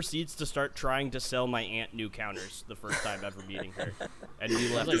just proceeds to start trying to sell my aunt new counters the first time ever meeting her. And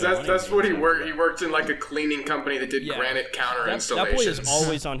we left. Because that's what he worked. He worked in like a cleaning company that did Yeah. granite counter That boy installations. is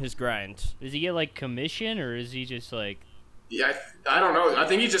always on his grind. Does he get like commission, or is he just like? Yeah, I don't know. I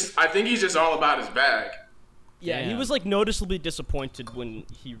think he's just all about his bag. Yeah, he Damn. was like noticeably disappointed when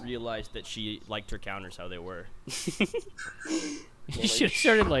he realized that she liked her counters how they were. He should have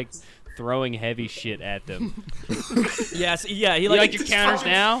started like throwing heavy shit at them. Yes, yeah, he You like your counters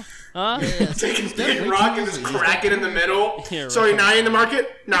now? Huh? Take a big rock and just crack it in the middle. Yeah, Sorry, right. now you're in the market.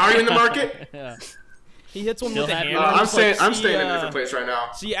 Now are you in the market? Yeah. He hits one Still with a have- hammer. I'm It's like, I'm see, staying in a different place right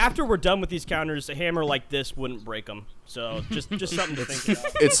now. See, after we're done with these counters, a hammer like this wouldn't break them. So just something to think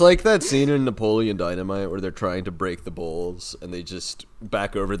about. It's like that scene in Napoleon Dynamite where they're trying to break the bowls and they just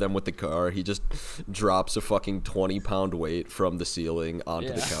back over them with the car. He just drops a fucking 20-pound weight from the ceiling onto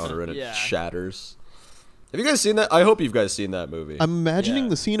the Yeah. counter and Yeah. it shatters. Have you guys seen that? I hope you've guys seen that movie. I'm imagining Yeah.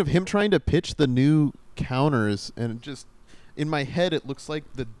 the scene of him trying to pitch the new counters, and it just in my head it looks like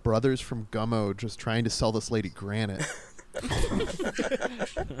the brothers from Gummo just trying to sell this lady granite.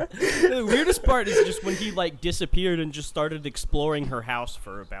 The weirdest part is just when he like disappeared and just started exploring her house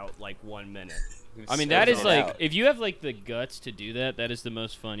for about like 1 minute. He was I mean, so that is zoned like, out. if you have like the guts to do that, that is the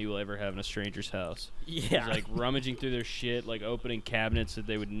most fun you will ever have in a stranger's house. Yeah. It's like rummaging through their shit, like opening cabinets that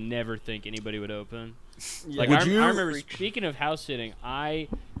they would never think anybody would open. Like Would I you- remember, speaking of house sitting, I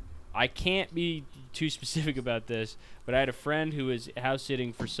can't be too specific about this, but I had a friend who was house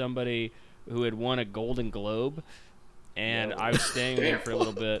sitting for somebody who had won a Golden Globe, and I was staying with him for a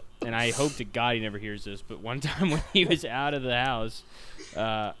little bit, and I hope to God he never hears this, but one time when he was out of the house,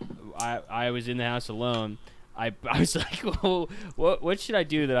 I was in the house alone. I was like, well, what should I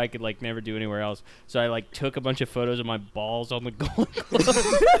do that I could like never do anywhere else? So I like took a bunch of photos of my balls on the Golden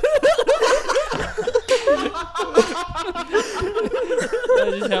Globe.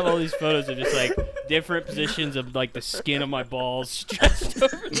 I just have all these photos of just like different positions of like the skin of my balls stretched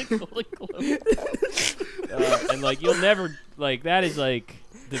over the Golden Globe. And like you'll never like that is like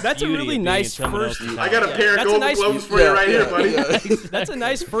the That's a beauty really of being nice in someone first- else's I house. got a Yeah, pair of that's a Golden nice- Globes for you right here, buddy. That's a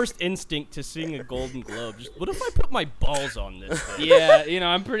nice first instinct to seeing a Golden Globe. Just, what if I put my balls on this thing? Yeah, you know,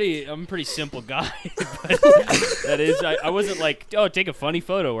 I'm a pretty simple guy. But that is, I wasn't like, oh, take a funny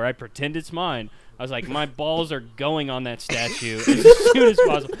photo where I pretend it's mine. I was like, my balls are going on that statue as soon as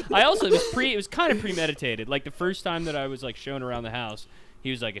possible. I also, it was kind of premeditated. Like the first time that I was like shown around the house,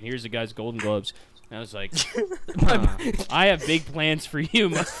 he was like, and here's the guy's Golden Globes. And I was like, I have big plans for you,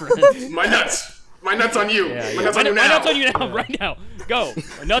 my friend. My nuts. My nuts on you. Yeah, My yeah. nuts on you My now. nuts on you now, right now. Go.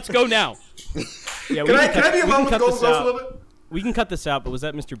 My nuts go now. Yeah, Can I be alone with cut Golden this Globes a out. little bit? We can cut this out, but was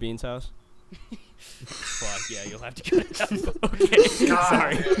that Mr. Bean's house? Fuck, yeah, you'll have to cut it out. Okay. God.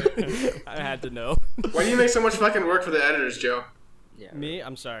 Sorry. I had to know. Why do you make so much fucking work for the editors, Joe? Yeah, Me?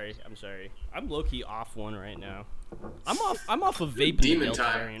 I'm sorry. I'm low-key off one right now. I'm off of vaping the Demon Delta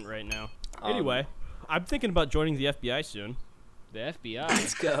time. variant right now. Anyway, I'm thinking about joining the FBI soon. The FBI.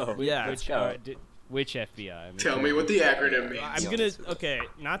 Let's go. Yeah. Which, go. which FBI? I mean, Tell me what the acronym means. I'm gonna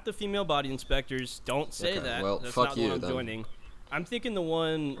not the female body inspectors. Don't say Okay, that. well, That's fuck not the you, one I'm then. joining. I'm thinking the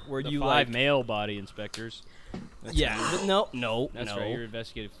one where the you 5 like. male body inspectors. No. That's right. You're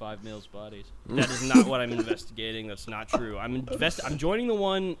investigating 5 males' bodies. That is not what I'm investigating. That's not true. I'm joining the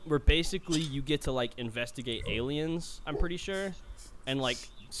one where basically you get to like investigate aliens. I'm pretty sure, and like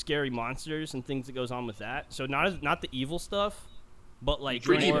scary monsters and things that goes on with that. So not the evil stuff, but like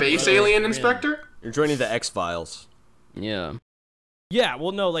Freaky more base of- alien inspector? You're joining the X-Files. Yeah. Yeah,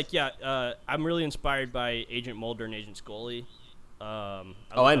 well, no, like I'm really inspired by Agent Mulder and Agent Scully. I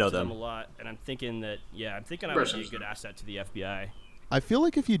I look know up to them. a lot, and I'm thinking I would be a Impressive. good asset to the FBI. I feel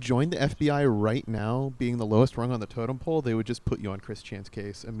like if you joined the FBI right now, being the lowest rung on the totem pole, they would just put you on Chris Chan's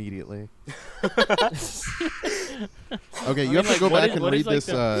case immediately. Okay, you have to like, go what back is- and what read is, like,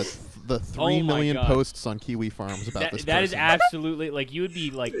 this. The 3 Oh my million God. posts on Kiwi Farms about this. That is person. absolutely like you would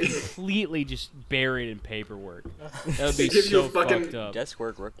be like completely just buried in paperwork. That would be Give you so a fucking- fucked up. Desk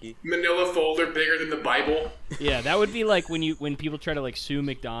work rookie. Manila folder bigger than the Bible. Yeah, that would be like when people try to like sue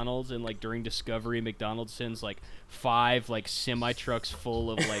McDonald's and like during discovery McDonald's sends like 5 like semi trucks full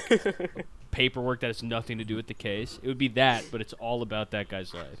of like paperwork that has nothing to do with the case. It would be that, but it's all about that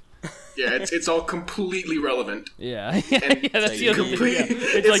guy's life. Yeah, it's all completely relevant. Yeah, yeah, that's the other thing. Complete, Yeah.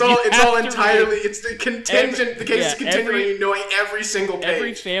 it's all entirely. It's the contingent. The case is contingent on you knowing every single page.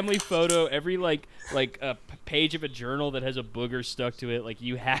 Every family photo, every like a page of a journal that has a booger stuck to it, like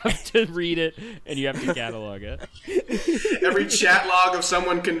you have to read it and you have to catalog it. Every chat log of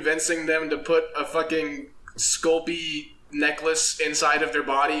someone convincing them to put a fucking Sculpey necklace inside of their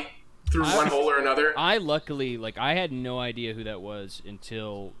body through one hole or another. I luckily, I had no idea who that was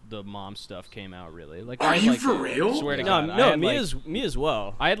until the mom stuff came out. Really, Are you for real? Swear to No, God, no, I had, me as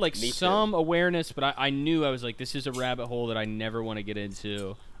well. I had Me some awareness, but I knew I was like, this is a rabbit hole that I never want to get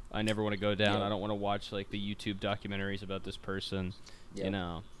into. I never want to go down. Yeah. I don't want to watch the YouTube documentaries about this person. Yeah. You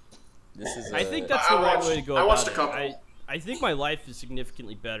know. This is. I think a- that's I the right watched- way to go I about watched a it. couple. I think my life is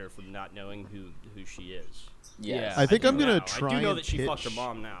significantly better from not knowing who she is. Yes. I think do I'm gonna now. try I do know and that she fucked her pitch-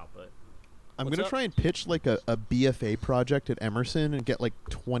 mom now, but I'm What's gonna up? try and pitch a BFA project at Emerson and get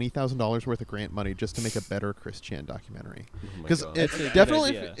 $20,000 worth of grant money just to make a better Chris Chan documentary. Because God. That's a good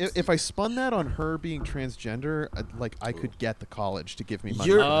definitely, idea. if I spun that on her being transgender, I could get the college to give me money.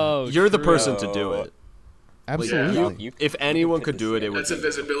 You're the true. person to do it. Absolutely. You If anyone put could this do it, it would. That's a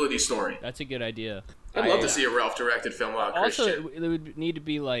visibility story. That's a good idea. I'd love to see a Ralph directed film about Also, Christian. it would need to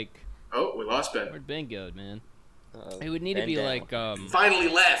be like, Oh, we lost Ben. where'd Ben go, man? Uh-oh. It would need to Bend be down. like, Finally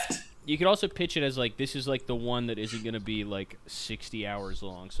left. you could also pitch it as this is the one that isn't gonna be 60 hours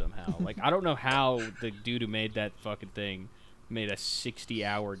long somehow. I don't know how the dude who made that fucking thing made a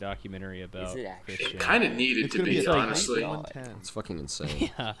 60-hour documentary about Is it actually? Christian. Kind of needed It's to gonna be be, at honestly. 110. It's fucking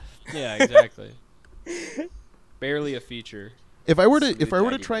insane. Yeah, exactly. Barely a feature. If I were to Smooth try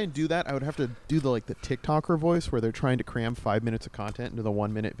document. and do that, I would have to do the TikToker voice where they're trying to cram 5 minutes of content into the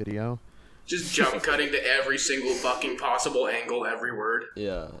 1 minute video. Just jump cutting to every single fucking possible angle, every word.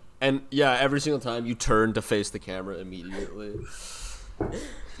 Yeah. And yeah, every single time you turn to face the camera immediately.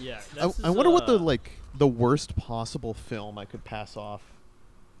 yeah. I wonder what the worst possible film I could pass off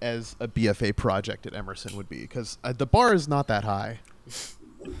as a BFA project at Emerson would be, because the bar is not that high.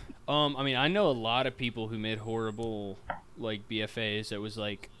 I mean, I know a lot of people who made horrible BFAs. That was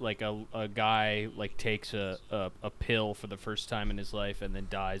a guy takes a pill for the first time in his life and then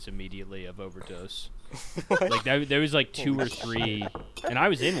dies immediately of overdose. There was 2 or 3, and I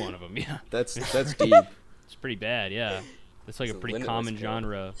was in one of them. Yeah, That's deep. it's pretty bad. Yeah, that's a It's a pretty limitless common kill.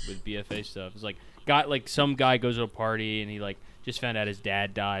 genre with BFA stuff. It's some guy goes to a party and he just found out his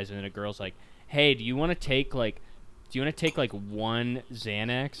dad dies, and then a girl's like, "Hey, do you want to take one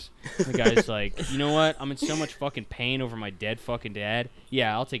Xanax?" And the guy's like, "You know what? I'm in so much fucking pain over my dead fucking dad.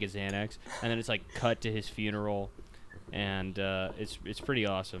 Yeah, I'll take a Xanax." And then it's cut to his funeral, and it's pretty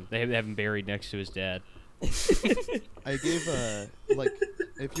awesome. They have him buried next to his dad. I gave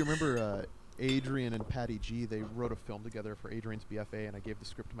if you remember Adrian and Patty G, they wrote a film together for Adrian's BFA, and I gave the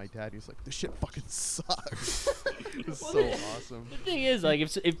script to my dad. He was like, "This shit fucking sucks." It was so awesome. The thing is,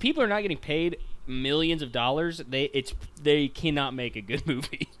 if people are not getting paid millions of dollars, they cannot make a good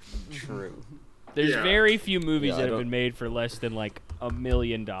movie. True. There's Yeah. very few movies Yeah, I that have don't- been made for less than $1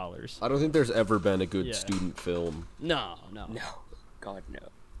 million. I don't think there's ever been a good Yeah. student film. No. No. God, no.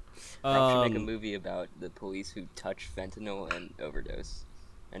 Ralph should make a Um, movie about the police who touch fentanyl and overdose.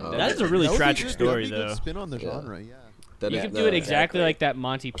 And That's a really That would be tragic good. story, That'd be a though. good spin on the Yeah. genre, yeah. That You is- could do it exactly exactly. like that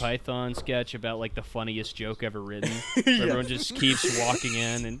Monty Python sketch about the funniest joke ever written. Where everyone just keeps walking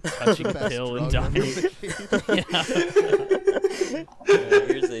in and touching a Best pill and drug dying.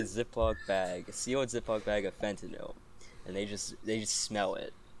 Here's a Ziploc bag, a sealed Ziploc bag of fentanyl, and they just smell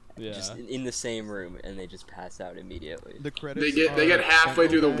it, Yeah. just in the same room, and they just pass out immediately. The credits They get are halfway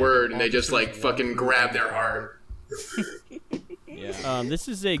through the Fentanyl word and they just Officers fucking Wanted grab their for heart. Yeah. This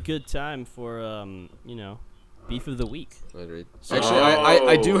is a good time for beef of the week. Actually, Oh,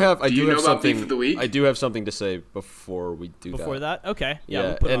 I do have do you know about something. Beef of the Week? I do have something to say before we do Before that, okay, yeah, Yeah,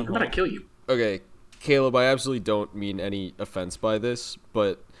 we'll put it and- on I'm gonna hold. kill you. Okay, Caleb, I absolutely don't mean any offense by this,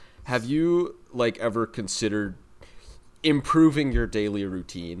 but have you ever considered improving your daily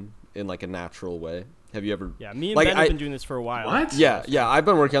routine in a natural way? Have you ever? Yeah, me and Like, Ben have I- been doing this for a while. What? Yeah, I've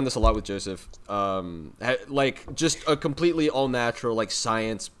been working on this a lot with Joseph. Just a completely all natural,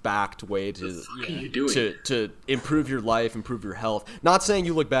 science backed way to What are you doing? to improve your life, improve your health. Not saying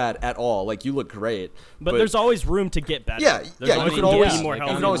you look bad at all. You look great. But there's always room to get better. Yeah, There's yeah, you always can room to always- be more you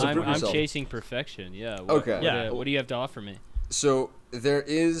healthy. can always I'm improve yourself. chasing perfection. Yeah. Okay. Yeah. What do you have to offer me? So there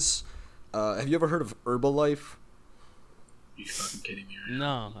is. Have you ever heard of Herbalife? You fucking kidding me right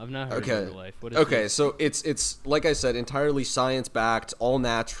No, I've not heard Okay. of Herbalife. What is Okay, this? so it's like I said, entirely science backed, all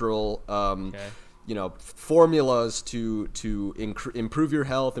natural. Okay. formulas to improve your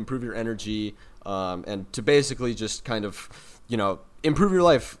health, improve your energy, and to basically just kind of, improve your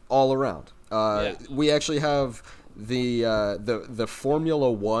life all around. We actually have the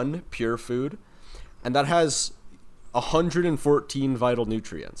Formula One Pure Food, and that has 114 vital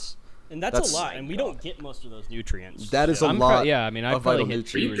nutrients. And that's a lot, and we don't get most of those nutrients. That is a lot. I mean, I of probably vital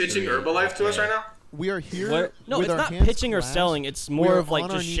hit Are you nutrients. pitching Herbalife to us right now? We are here. No, with it's our not hands pitching or clasped. selling. It's We more are of like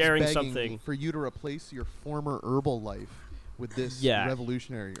on our just knees sharing begging something. for you to replace your former herbal life with this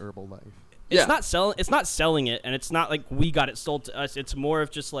revolutionary herbal life. It's not selling. It's not selling it, and it's not like we got it sold to us. It's more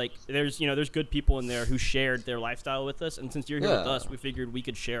of just like there's good people in there who shared their lifestyle with us, and since you're here with us, we figured we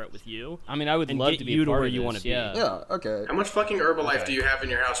could share it with you. I mean, I would and love get to be you a to part where of you this, want to be. Yeah. Okay. How much fucking Herbalife do you have in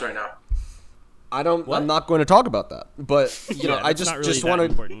your house right now? I'm not going to talk about that, but I that's not really just that want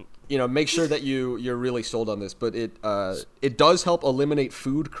important. to make sure that you're really sold on this. But it does help eliminate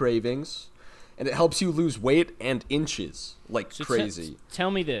food cravings, and it helps you lose weight and inches like So crazy.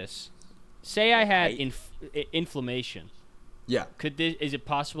 Tell me this. Say I had inflammation. Yeah. Is it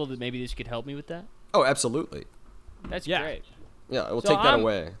possible that maybe this could help me with that? Oh, absolutely. That's Yeah. great. Yeah, we'll So take that I'm-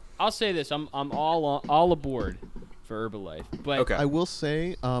 away. I'll say this. I'm all aboard for Herbalife. But Okay. I will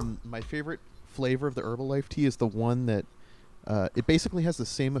say, my favorite flavor of the Herbalife tea is the one that it basically has the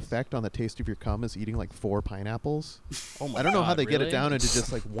same effect on the taste of your cum as eating like 4 pineapples. oh my I don't know how God, they get it really? down into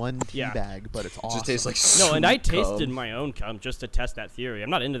just like one tea Yeah. bag, but it's awesome. Just tastes like No, and I sweet cum. tasted my own cum just to test that theory. I'm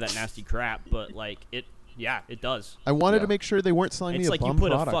not into that nasty crap, but like it does. I wanted Yeah. to make sure they weren't selling It's me a like you bum put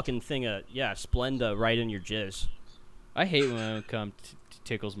product. a fucking thing of Splenda right in your jizz. I hate when my own cum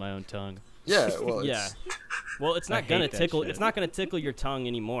tickles my own tongue. Yeah, well, Yeah. it's, Well, it's I not gonna hate that tickle. shit. It's not gonna tickle your tongue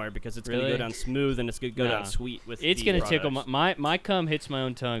anymore because it's gonna Really? go down smooth and it's gonna go down Nah. sweet with. It's the gonna tickle products. my cum hits my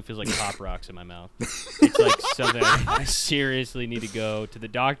own tongue. Feels like pop rocks in my mouth. It's like something I seriously need to go to the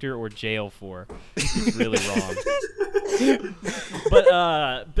doctor or jail for. It's really wrong. But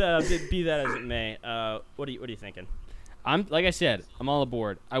be that as it may, what are you thinking? I'm like I said, I'm all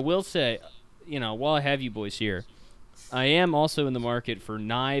aboard. I will say, while I have you boys here, I am also in the market for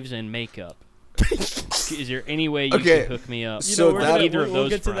knives and makeup. Is there any way you Okay, can hook me up? so on that- either of we'll those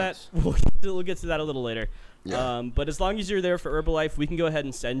get to fronts? that. We'll get to that a little later. Yeah. But as long as you're there for Herbalife, we can go ahead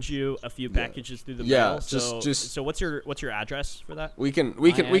and send you a few packages through the Yeah, mail. just- So what's your address for that? we can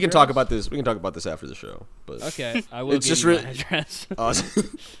address? talk about this. We can talk about this after the show. But Okay, I will It's give just you really- my address.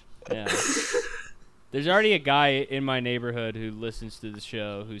 awesome. Yeah. There's already a guy in my neighborhood who listens to the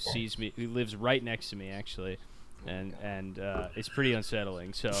show, who sees me, who lives right next to me actually, and it's pretty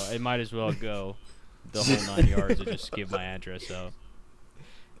unsettling. So I might as well go the whole 9 yards and just give my address out.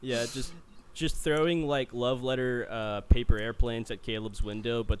 Yeah, just throwing like love letter paper airplanes at Caleb's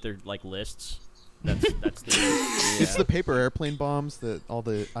window, but they're like lists. That's the. It's the paper airplane bombs that all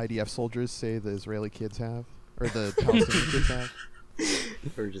the IDF soldiers say the Israeli kids have, or the Palestinian kids have.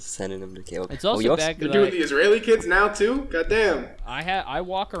 We're just sending them to Caleb. It's also we also, back They're to doing like, the Israeli kids now too? Goddamn. I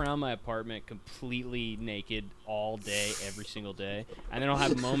walk around my apartment completely naked all day, every single day, and then I'll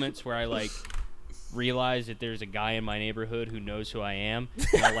have moments where I like realize that there's a guy in my neighborhood who knows who I am,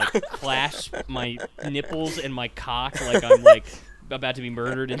 and I like clasp my nipples and my cock like I'm like about to be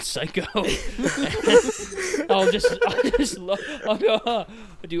murdered in Psycho. I'll go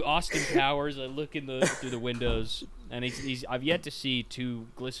I do Austin Powers. I look through the windows, and I've yet to see 2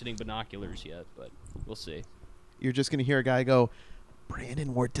 glistening binoculars yet, but we'll see. You're just gonna hear a guy go,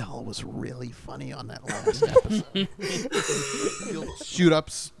 "Brandon Wardell was really funny on that last episode." He'll shoot up,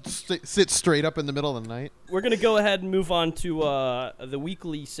 sit straight up in the middle of the night. We're gonna go ahead and move on to the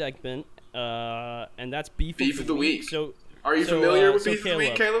weekly segment, and that's beef Beef of the week. So, Are you So, familiar with so Beef of the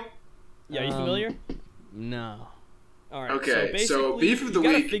Week, Caleb? yeah, are you familiar? No. All right. Okay, so basically, beef of the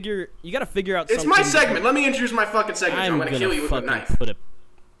you gotta week- You gotta figure out. It's something. my segment. Let me introduce my fucking segment. I'm gonna kill you with a fucking knife. put a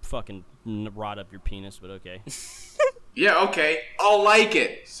fucking rod up your penis, but okay. Yeah, okay. I'll like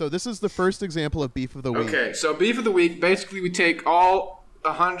it. So this is the first example of beef of the week. Okay, so Beef of the Week, basically we take all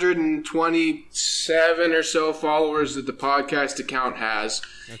 127 or so followers that the podcast account has,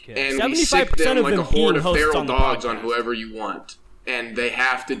 Okay. and we sick 75% them of like a them horde being of hosts feral on the dogs on podcast. whoever you want. And they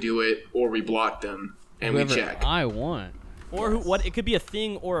have to do it, or we block them, and we Whoever check. I want. Or what? It could be a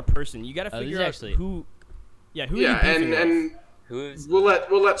thing or a person. You gotta Oh, this figure is out actually- who. Yeah, who? Yeah, are you beefing with? and who is? we'll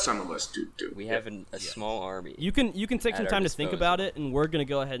let some of us do. We have a small army. You can take some At our time to think disposal. about it, and we're gonna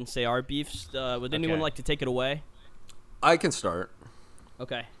go ahead and say our beefs. Would anyone Okay. like to take it away? I can start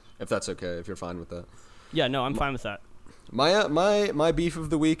Okay. if that's okay. If you're fine with that. Yeah, no, I'm fine with that. My beef of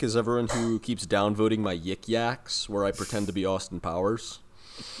the week is everyone who keeps downvoting my yik yaks, where I pretend to be Austin Powers.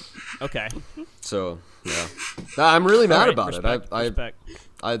 Okay. So yeah, Nah, I'm really mad Alright, about respect, it. respect.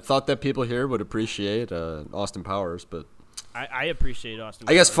 I thought that people here would appreciate Austin Powers, but I appreciate Austin.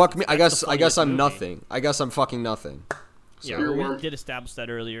 I guess Powers. fuck me. That's the I guess funniest I'm movie. nothing. I guess I'm fucking nothing. Yeah, You're well, warm. we did establish that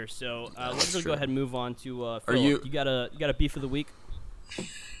earlier. So let's That's go true. ahead and move on to Phil. you- got a beef of the week?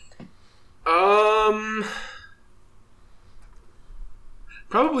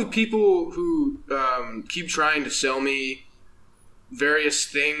 Probably people who keep trying to sell me various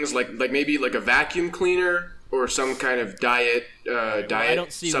things, like maybe like a vacuum cleaner or some kind of diet Well, I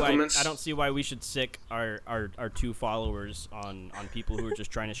don't see supplements. why. I don't see why we should sick our 2 followers on people who are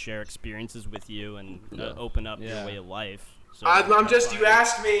just trying to share experiences with you and open up your way of life. So I'm that's just fine. you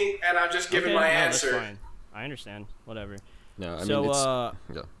asked me, and I'm just giving Okay, my no, answer. That's fine. I understand. Whatever. No, I mean So,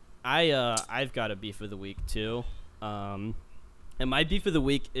 it's I've got a beef of the week too, and my beef of the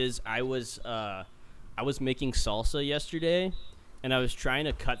week is I was making salsa yesterday, and I was trying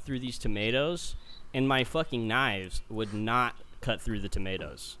to cut through these tomatoes, and my fucking knives would not cut through the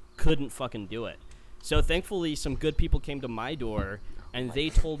tomatoes. Couldn't fucking do it. So thankfully, some good people came to my door, and they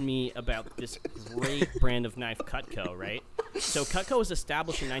told me about this great brand of knife, Cutco, right? So Cutco was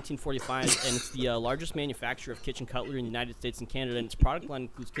established in 1945, and it's the largest manufacturer of kitchen cutlery in the United States and Canada, and its product line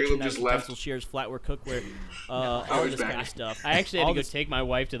includes kitchen Caleb knives, just left. utensils, shears, flatware, cookware, all he's this back. kind of stuff. I actually had All to go this- take my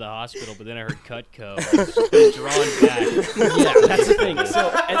wife to the hospital, but then I heard Cutco. I was drawn back. Yeah, that's the thing. So,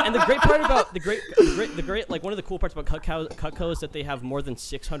 and the great part about the great like one of the cool parts about Cutco is that they have more than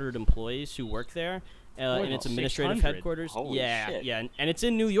 600 employees who work there. In than its administrative 600? headquarters, Holy yeah, shit. yeah, and it's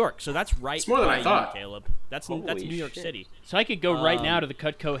in New York, so that's right. It's more than by I you, thought. Caleb. That's New Holy York shit. City. So I could go right Um, now to the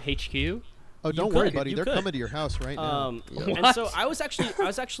Cutco HQ. Oh, don't worry, could, buddy. you They're could. coming to your house right now. And so I was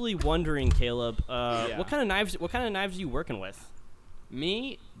actually wondering, Caleb, what kind of knives are you working with?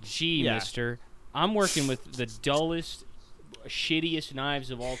 Me? Gee, Yeah. mister. I'm working with the dullest, shittiest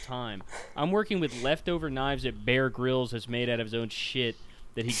knives of all time. I'm working with leftover knives that Bear Grylls has made out of his own shit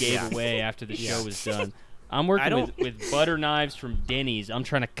that he gave away after the show was done. I'm working with butter knives from Denny's. I'm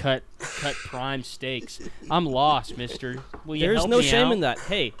trying to cut prime steaks. I'm lost, mister. Will you There's help no me shame out? in that.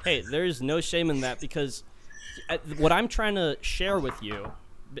 Hey, there's no shame in that because what I'm trying to share with you,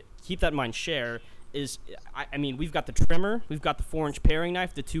 keep that in mind, share, is, I mean, we've got the trimmer, we've got the 4-inch paring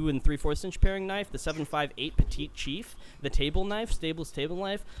knife, the 2 3/4 inch paring knife, the 7.58 petite chief, the table knife, Stables table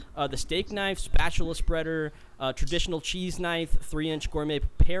knife, the steak knife, spatula spreader, traditional cheese knife, 3-inch gourmet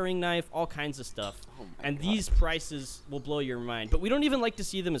paring knife, all kinds of stuff. And these prices will blow your mind. But we don't even like to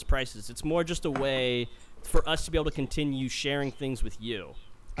see them as prices. It's more just a way for us to be able to continue sharing things with you.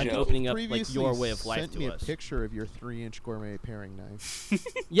 And Joe, opening up like Previously your way of life sent to me us. a picture of your 3-inch gourmet paring knife.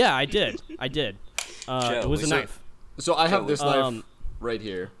 Yeah, I did. Joe, It was a so- knife. So I have this knife Um, right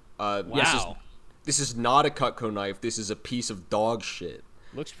here. This Wow. this is not a Cutco knife. This is a piece of dog shit.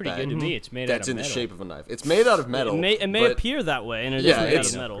 Looks pretty that- good to me. It's made out That's of in metal. the shape of a knife. It's made out of metal. It may but appear that way, and it is Yeah, made out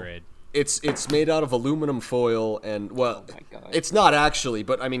it's- of metal. Upgrade. It's made out of aluminum foil and well, Oh my God. it's not actually.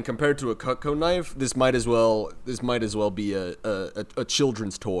 But I mean, compared to a Cutco knife, this might as well be a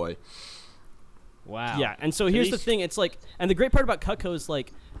children's toy. Wow. Yeah, and so here's the these- thing. It's like, and the great part about Cutco is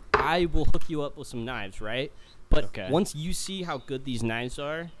like, I will hook you up with some knives, right? But Okay. once you see how good these knives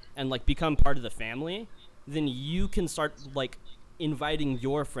are and like become part of the family, then you can start like inviting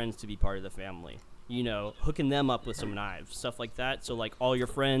your friends to be part of the family. You know, hooking them up with some knives, stuff like that. So like all your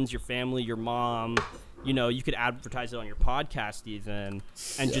friends, your family, your mom, you know, you could advertise it on your podcast even,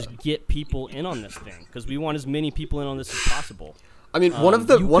 and just get people in on this thing because we want as many people in on this as possible. I mean, one of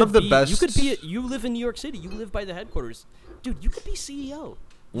the best. You could be. You live in New York City. You live by the headquarters, dude. You could be CEO.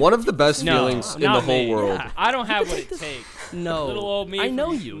 One of the best No, feelings in not the whole me. world. Yeah. I don't have what it takes. No, Little old me. I know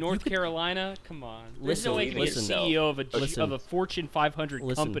from you. North You could- Carolina. Come on. There's no Listen, way you can be a listen. CEO Listen. of a Fortune 500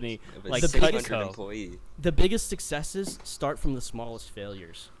 Listen. company Of a like 600 Cutco. employee. The biggest successes start from the smallest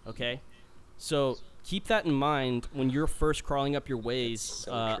failures. Okay, so keep that in mind when you're first crawling up your ways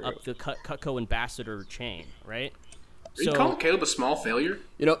so up the Cutco ambassador chain, right? Are you calling Caleb a small failure?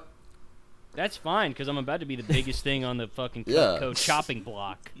 You know, That's fine because I'm about to be the biggest thing on the fucking Yeah. Cutco chopping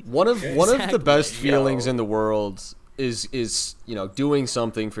block. one of the Exactly. best feelings Yo. in the world is doing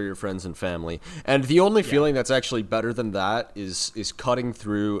something for your friends and family. And the only feeling that's actually better than that is cutting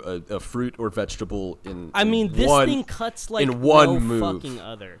through a fruit or vegetable in. I mean, this one, thing cuts like in one no move. fucking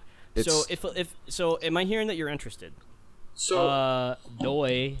other. It's- So if so, am I hearing that you're interested? So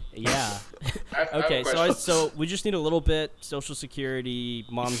Doy. Yeah. I have a Okay, question. so we just need a little bit social security,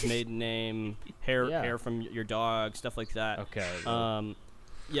 mom's maiden name, hair Yeah. hair from your dog, stuff like that. Okay. Um,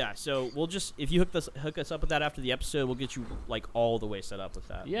 Yeah, so we'll just if you hook us up with that after the episode, we'll get you like all the way set up with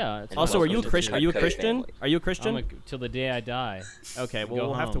that. Yeah. It's Also, are you a awesome. Christian? Are you a Cutco Christian? family. Are you a Christian? Till the day I die. Okay, well Go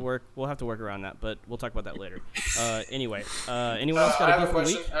we'll have to home. work. We'll have to work around that, but we'll talk about that later. Anyway, anyone else got I a have a beef of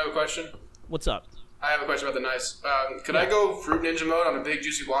the question. week? I have a question. What's up? I have a question about the knives. Could I go Fruit Ninja mode on a big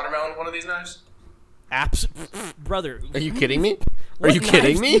juicy watermelon with one of these knives? Brother. Are you kidding me? Are What you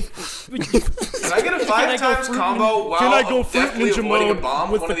kidding me? Can I get a 5 I go times Fruit combo while Can I go Fruit definitely Ninja avoiding a mode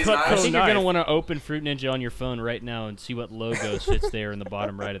bomb with with one the of these Cutco I knives? think you're knife? gonna want to open Fruit Ninja on your phone right now and see what logo sits there in the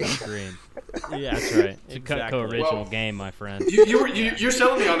bottom right of the screen. Yeah, That's right. It's Exactly. a Cutco original Well, game, my friend. You're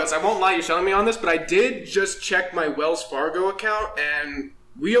selling me on this. I won't lie, you're selling me on this, but I did just check my Wells Fargo account, and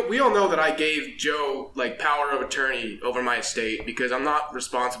we all know that I gave Joe like power of attorney over my estate because I'm not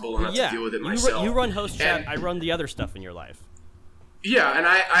responsible enough Yeah, to deal with it you, myself. you run host chat. And- I run the other stuff in your life. Yeah, and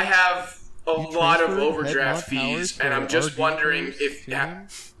I have a You lot of transferred overdraft head mod powers fees, and for I'm just RG wondering powers if to him?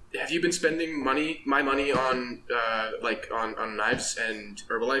 have you been spending my money on on knives and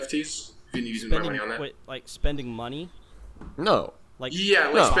Herbalife teas? Have you been using my money on that? Wait, like spending money? No. Like Yeah,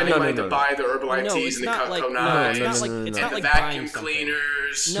 like No, spending no, money no, to no. buy the Herbalife No, teas it's and the not Cutco like- no, knives it's not like- no, it's no, not and like the buying vacuum something.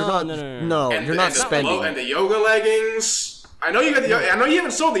 cleaners. No, not, no. And you're the- not and the spending. and the yoga leggings. I know you got the. I know you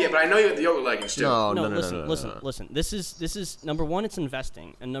haven't sold it yet, but I know you got the yoga leggings too. No, Listen. This is number one. It's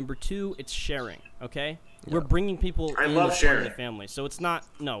investing, and number two, it's sharing. Okay, we're bringing people I in love as part of the sharing. family, so it's not.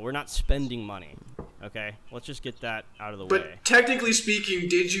 No, we're not spending money. Okay, let's just get that out of the way. But technically speaking,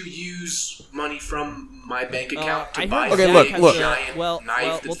 did you use money from my bank account to I buy heard Okay, a look, Zach has look. a- giant well, knife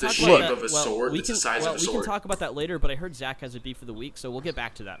well, that's we'll the talk shape about of a that. Well, sword we that's can, the size of a we sword? can talk about that later, but I heard Zach has a beef of the week, so we'll get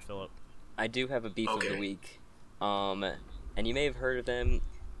back to that, Philip. I do have a beef of Okay. the week. And you may have heard of them.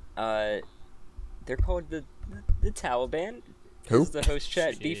 They're called the Taliban. Who? This is the host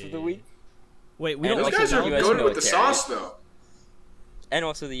chat beef of the week. Wait, we And don't Those like also guys the are the US good with the military. sauce, though. And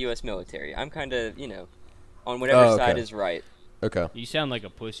also the U.S. military. I'm kind of, on whatever Oh, okay. side is right. Okay. You sound like a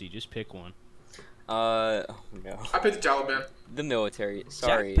pussy. Just pick one. Oh no. I picked the Taliban. The military.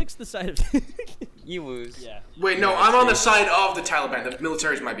 Sorry. Jack picks the side of. You lose. Yeah. Wait, no, I'm on the side of the Taliban. The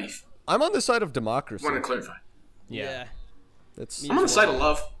military's my beef. I'm on the side of democracy. Want to clarify? Yeah. It's I'm on the side of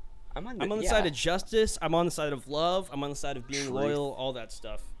love. I'm on I'm on the yeah. side of justice. I'm on the side of love. I'm on the side of being Truth. loyal. All that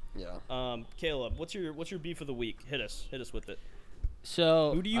stuff. yeah. Caleb, what's your beef of the week? Hit us with it.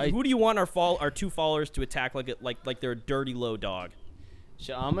 So Who do you want our two followers to attack like they're a dirty low dog?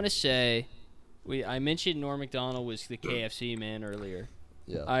 So I'm gonna say, I mentioned Norm Macdonald was the KFC man earlier.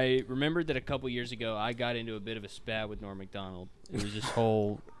 Yeah. I remembered that a couple years ago I got into a bit of a spat with Norm Macdonald. It was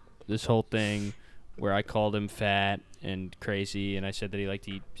this whole thing where I called him fat and crazy, and I said that he liked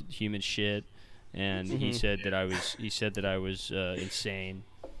to eat human shit, and he said that I was insane.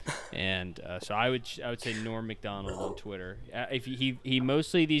 And so I would say Norm Macdonald on Twitter. If he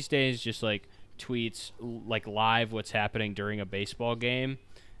mostly these days just like tweets like live what's happening during a baseball game,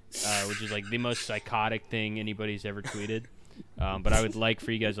 which is like the most psychotic thing anybody's ever tweeted. But I would like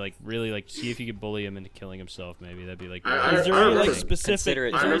for you guys to, like really like see if you could bully him into killing himself. Maybe that'd be like. Is there I any remember- like specific? Consider it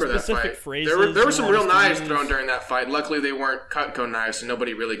Is I there remember that specific fight. phrases? There were you some want real us to knives use? thrown during that fight. Luckily, they weren't Cutco knives, so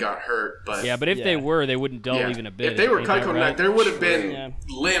nobody really got hurt. But Yeah, but if they Yeah. were, they wouldn't dull yeah. even a bit. If they were Ain't that Cutco right? knives, there would have been Yeah.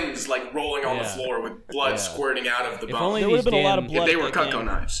 limbs like rolling on the Yeah. floor with blood Yeah. squirting out of the If bone. only There would have these been a lot of damn- blood. if they were in that Cutco game.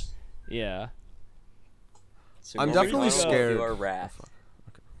 knives. Yeah. So I'm Norm definitely Macdonald, scared. You are wrath.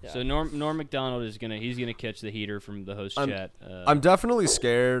 So Norm Macdonald is he's gonna catch the heater from the host chat. I'm definitely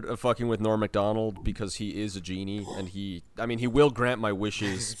scared of fucking with Norm Macdonald because he is a genie and he will grant my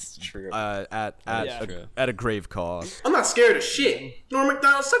wishes It's true. at Yeah. at a grave cost. I'm not scared of shit. Norm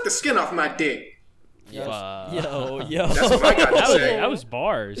Macdonald, suck the skin off my dick. Yo, yo, That's what I got to say. that was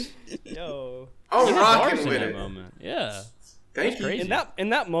bars. yo. I'm Bars rocking in with that it. moment. Yeah. Thank you. crazy. In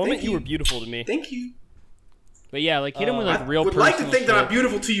that moment, Thank you you. were beautiful to me. Thank you. But yeah, like hit him with like I real would like to personal think that I'm shit.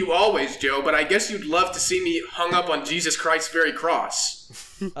 beautiful to you always, Joe, but I guess you'd love to see me hung up on Jesus Christ's very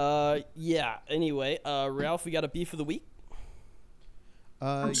cross. Yeah. Anyway, Ralph, we got a beef of the week.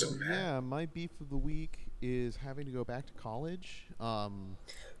 I'm so mad. Yeah, my beef of the week is having to go back to college. I'm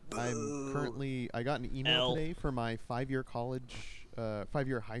currently. I got an email L. today for my 5-year college,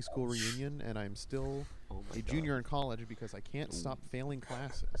 5-year high school reunion, and I'm still a junior in college because I can't stop failing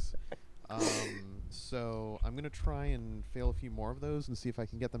classes. So I'm gonna try and fail a few more of those and see if I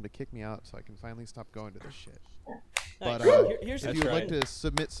can get them to kick me out, so I can finally stop going to this shit. But Here's if the you would like thing. to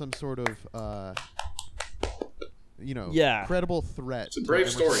submit some sort of Yeah. credible threat a brave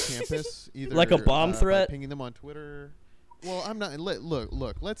to Emerson story. campus, either Like a bomb by threat? pinging them on Twitter. Well, I'm not.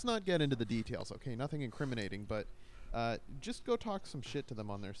 Look. Let's not get into the details, okay? Nothing incriminating, but just go talk some shit to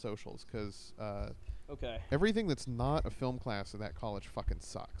them on their socials, because Okay. Everything that's not a film class at that college fucking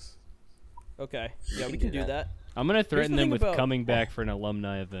sucks. Okay. Yeah, we can can do do that. that. I'm gonna threaten them thing with about- coming back for an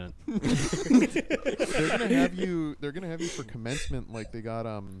alumni event. They're gonna have you. They're gonna have you for commencement like they got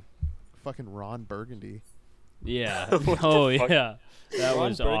fucking Ron Burgundy. Yeah. What Oh the fuck? yeah. That Ron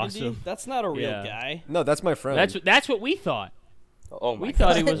was Burgundy? awesome. That's not a real Yeah. guy. No, that's my friend. That's what we thought. Oh my We god.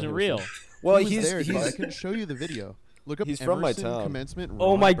 thought he wasn't real. well, he was he's there, dude. I he's can show you the video. Look up He's from my Emerson town. commencement.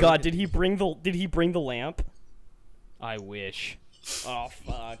 Oh Ron my god, Burgundy. did he bring the lamp? I wish. Oh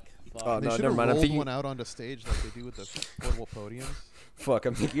fuck. Oh, They no, should never have mind. I'm rolled thinking. one out onto stage like they do with the portable podiums. Fuck,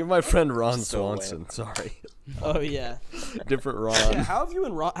 I'm thinking of my friend Ron So Swanson. Sorry, Oh yeah. different Ron. Yeah, how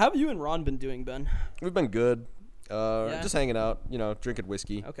have you and Ron been doing, Ben? We've been good. Yeah. Just hanging out. Drinking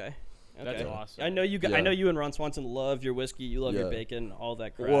whiskey. Okay. That's Okay. awesome. I know you. I Yeah. know you and Ron Swanson love your whiskey. You love your Yeah. bacon, all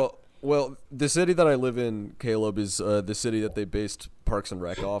that crap. Well, the city that I live in, Caleb, is the city that they based Parks and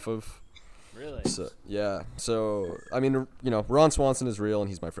Rec off of. Really? So yeah. So I mean, Ron Swanson is real, and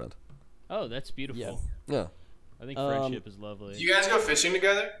he's my friend. Oh, that's beautiful. Yeah. Yeah. I think friendship is lovely. You guys go fishing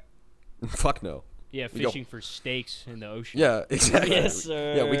together? Fuck no. Yeah, We go- fishing for steaks in the ocean. Yeah, exactly. Yes,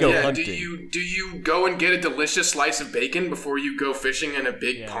 sir. Yeah, we go Yeah. hunting. Do you go and get a delicious slice of bacon before you go fishing in a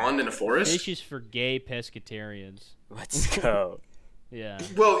big Yeah. pond in a forest? Fish is for gay pescatarians. Let's go. Yeah.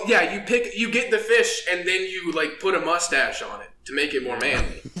 Well, yeah, you get the fish and then you like put a mustache on it to make it more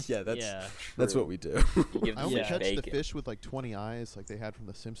manly. Yeah, that's Yeah. that's what we do. You give I the only fish catch the bacon. fish with like 20 eyes, like they had from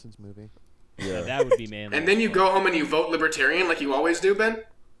the Simpsons movie. Yeah, that would be manly. And then you go home and you vote libertarian like you always do, Ben. You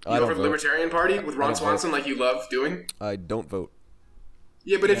I go don't for the vote. Libertarian Party with Ron don't vote. Swanson like you love doing. I don't vote.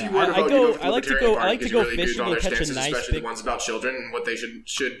 Yeah, but if you were to I vote, go- you go for the I like to Libertarian go- I Party like to because go you really agree with fishing all and their catch a stances, nice especially big- the ones about children and what they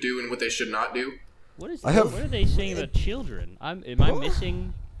should do and what they should not do. What is? I have- What are they saying about children? Am I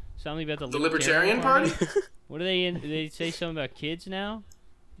missing something about The Libertarian Party? What are they in? They say something about kids now?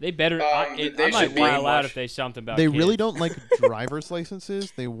 They better. They I might should be while out much- if they say something about. They kids. really don't like driver's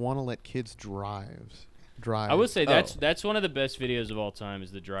licenses. They want to let kids drive. I would say Oh. that's one of the best videos of all time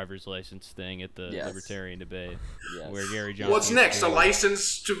is the driver's license thing at the Yes. Libertarian debate, Yes. where Gary Johnson. What's next? A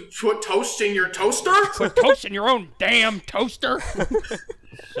license to put toast in your toaster? Put toast in your own damn toaster.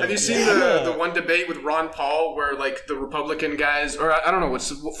 Have you seen the one debate with Ron Paul where like the Republican guys, or I don't know,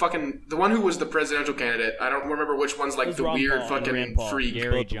 what's fucking the one who was the presidential candidate? I don't remember which one's like Who's the Ron weird Paul? fucking Rand Paul. freak.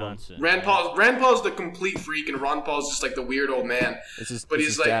 Gary Both of 'em. Johnson. Rand Paul's the complete freak, and Ron Paul's just like the weird old man. But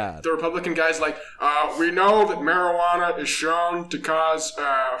he's like dad. the Republican guy's like, we know that marijuana is shown to cause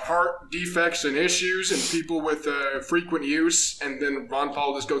heart defects and issues in people with frequent use, and then Ron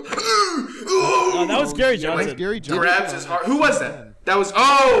Paul just goes, Oh, that was Gary Yeah, like, Johnson. Gary Johnson grabs his heart. Who was that? That was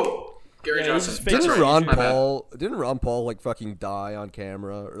Gary Yeah, Johnson. he's just That's Didn't right. Ron My bad. Paul? Didn't Ron Paul like fucking die on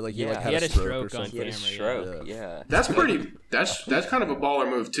camera, or like he Yeah. like He had, had a stroke or on something? He had a camera, stroke. Yeah. That's pretty. That's kind of a baller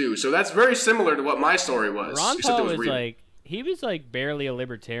move too. So that's very similar to what my story was. Ron except Paul it was was real. like he was like barely a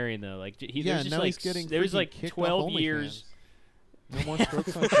libertarian though. Like he Yeah, there was just now like he's getting there was freaking like kicked off 12 OnlyFans. years. No more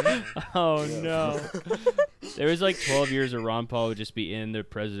strokes on camera. Oh no. There was like 12 years of Ron Paul would just be in the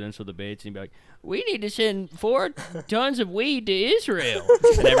presidential debates and he'd be like, "We need to send 4 tons of weed to Israel,"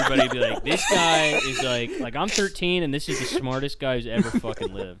 and everybody'd be like, "This guy is like I'm 13 and this is the smartest guy who's ever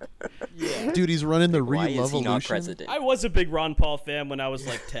fucking lived." Yeah. Dude, he's running the Why is he not re-levolution. president? I was a big Ron Paul fan when I was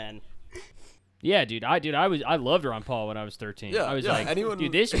like 10. Yeah, dude, I loved Ron Paul when I was 13. Yeah, I was yeah, like, anyone-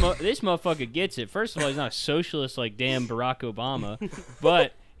 dude, this motherfucker gets it. First of all, he's not a socialist like damn Barack Obama,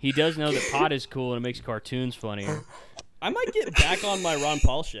 but he does know that pot is cool and it makes cartoons funnier. I might get back on my Ron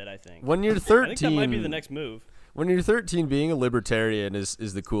Paul shit, I think. When you're I 13, think that might be the next move. when you're 13, being a libertarian is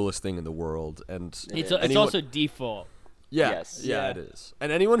the coolest thing in the world, and It's anyone- also default. yeah, Yes. yeah, Yeah. it is.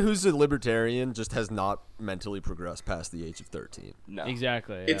 And anyone who's a libertarian just has not mentally progressed past the age of 13. No.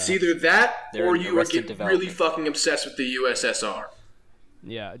 Exactly. It's yeah. either that They're or in you are Arrested getting Development. really fucking obsessed with the USSR.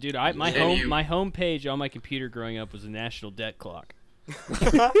 Yeah, dude, my And you- home page on my computer growing up was the national debt clock.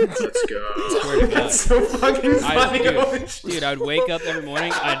 Let's go. Swear to God. That's so fucking funny. Dude, I'd wake up every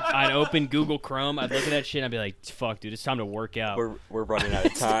morning. I'd open Google Chrome. I'd look at that shit. and I'd be like, "Fuck, dude, it's time to work out. We're running out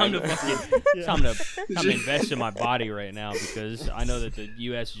of It's time time. to fucking, it's time to invest in my body right now because I know that the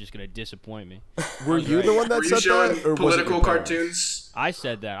U.S. is just gonna disappoint me." Were you the one that Were you said showing that, or was it political your parents? cartoons? I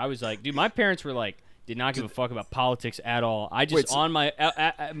said that. I was like, dude, my parents were like, did not give a fuck about politics at all. I just Wait, so- on my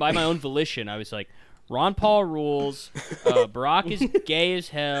by my own volition, I was like, Ron Paul rules. Barack is gay as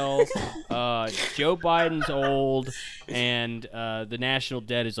hell. Joe Biden's old, and the national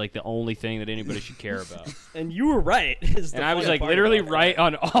debt is like the only thing that anybody should care about. And you were right. is the And I was funny like part literally about that. right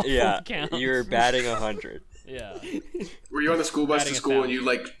on all Yeah. counts. You're batting 100. Yeah. Were you on the school bus to Adding a school and thousand. you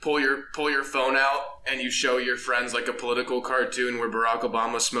like pull your phone out and you show your friends like a political cartoon where Barack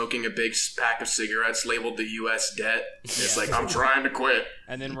Obama's smoking a big pack of cigarettes labeled the U.S. debt? It's like, I'm trying to quit.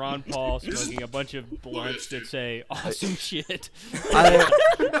 And then Ron Paul smoking a bunch of blunts that say awesome shit.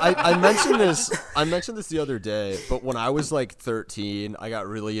 I mentioned this. I mentioned this the other day, but when I was like 13, I got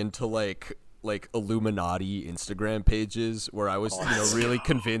really into like Illuminati Instagram pages where I was really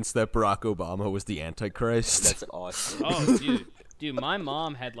convinced that Barack Obama was the Antichrist. That's awesome. Oh, dude, my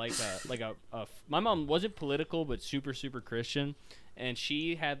mom had my mom wasn't political but super Christian, and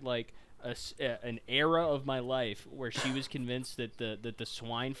she had like an era of my life where she was convinced that the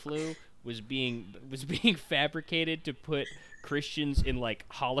swine flu was being fabricated to put Christians in like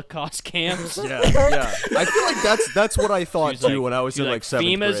Holocaust camps. yeah. I feel like that's what I thought She was too when I was in like seventh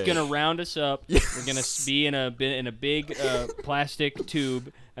FEMA's grade. gonna round us up. We're gonna be in a big plastic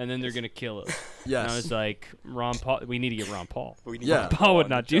tube, and then they're gonna kill us. Yes. And I was like, Ron Paul. We need to get Ron Paul. We need Yeah. to Paul would on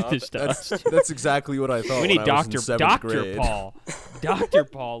not the do job. this to us. That's exactly what I thought. We when need I was in seventh Dr. grade. Paul. Dr.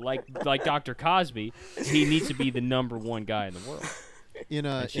 Paul, like Dr. Cosby, he needs to be the #1 guy in the world. In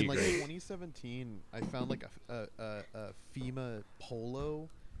she in like agreed. 2017, I found like a FEMA polo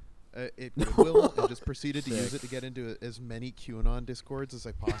at Goodwill and just proceeded to use it to get into as many QAnon discords as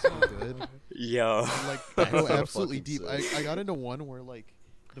I possibly could. Yo. And, like go so absolutely fucking deep. sick. I got into one where like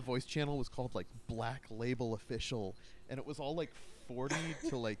the voice channel was called like Black Label Official, and it was all like 40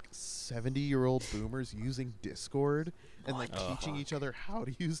 to like 70-year-old boomers using Discord and like teaching each other how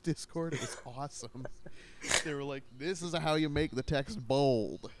to use Discord. It was awesome. They were like, "This is how you make the text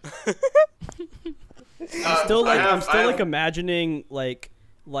bold." I'm still imagining like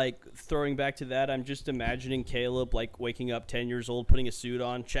throwing back to that. I'm just imagining Caleb like waking up 10 years old, putting a suit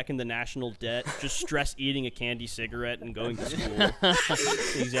on, checking the national debt, just stress eating a candy cigarette and going to school.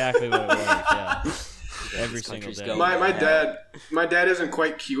 Exactly what it was. Yeah. Every This single country's day. going My dad isn't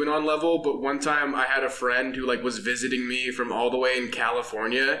quite QAnon level, but one time I had a friend who like was visiting me from all the way in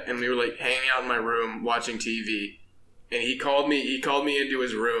California, and we were like hanging out in my room watching TV, and he called me into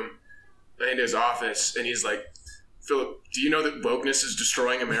his room, into his office, and he's like, "Philip, do you know that wokeness is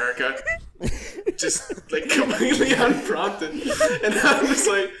destroying America?" Just like completely unprompted, and I'm just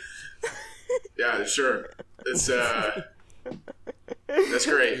like, "Yeah, sure, it's that's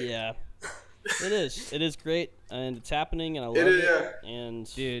great." Yeah. It is. It is great, and it's happening, and I love It is, it. yeah.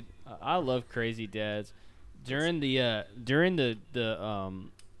 And Dude, I love crazy dads. During the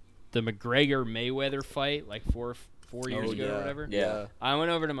McGregor Mayweather fight, like four years ago or whatever. Yeah. I went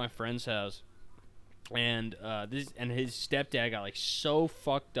over to my friend's house, and his stepdad got like so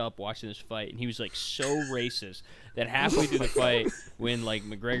fucked up watching this fight, and he was like so racist that halfway through the fight, when like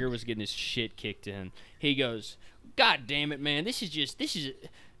McGregor was getting his shit kicked to him, he goes, "God damn it, man! This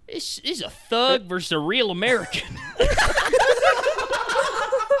is a thug versus a real American."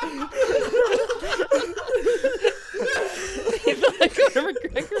 Like Conor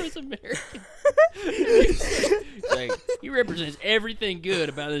McGregor was American. Like, he represents everything good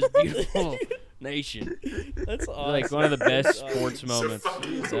about this beautiful nation. that's awesome. Like one of the best sports moments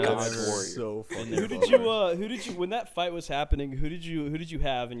fucking that cool. I've That's ever. warrior. So fucking who did you when that fight was happening? Who did you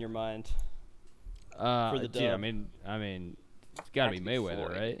have in your mind? For the Dude, dub? I mean, it's got to be Mayweather,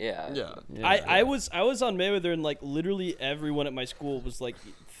 Floyd. right? Yeah. Yeah. I was on Mayweather, and like literally everyone at my school was like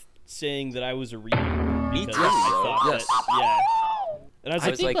saying that I was a retard. Me because too, I bro. thought Yes. that, yeah. And I was I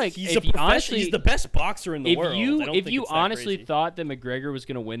like, think like he's if a you honestly, he's the best boxer in the if world. I you don't if think you it's that honestly crazy. thought that McGregor was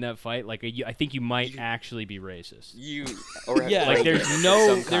gonna win that fight, like I think you might actually be racist. You or Yeah. Like like there's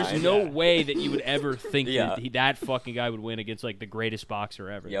no kind. way that you would ever think Yeah. that fucking guy would win against like the greatest boxer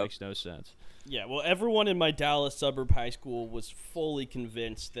ever. It Yep. makes no sense. Yeah, well, everyone in my Dallas suburb high school was fully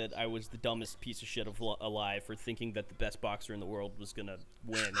convinced that I was the dumbest piece of shit alive for thinking that the best boxer in the world was gonna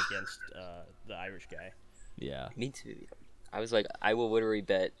win against the Irish guy. Yeah. Me too. I was like, I will literally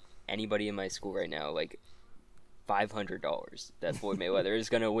bet anybody in my school right now like $500 that Floyd Mayweather is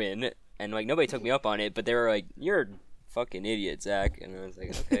gonna win, and like nobody took me up on it, but they were like, "You're a fucking idiot, Zach," and I was like,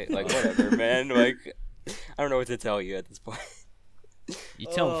 "Okay, like whatever, man. Like, I don't know what to tell you at this point. You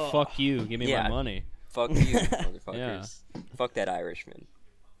tell him fuck you, give me Yeah. my money. Fuck you, motherfuckers. Fuck that Irishman.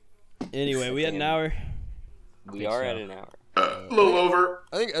 Anyway, we had an hour. We think are so. at an hour. A little over.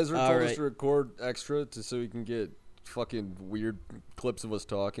 I think Ezra All told right. us to record extra so we can get fucking weird clips of us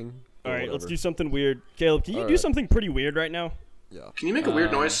talking. All Or right, let's whatever. do something weird. Caleb, can you All do right. something pretty weird right now? Yeah. Can you make a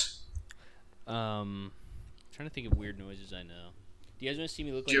weird noise? Trying to think of weird noises I know. Do you guys want to see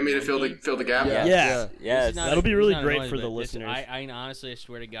me look Do like you want me a to fill monkey? the gap? Yeah. Yeah. This Yes. is not That'll be this is really not a great noise, for the but this- listeners. I honestly, I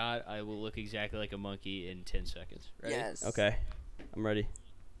swear to God, I will look exactly like a monkey in 10 seconds. Ready? Yes. Okay, I'm ready.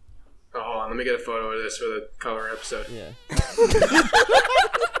 Oh, hold on. Let me get a photo of this for the cover episode. Yeah.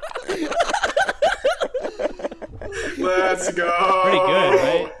 Let's go. Pretty good,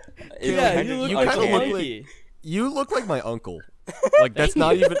 right? Yeah, you look you like kinda a look monkey. You look like my uncle. Like that's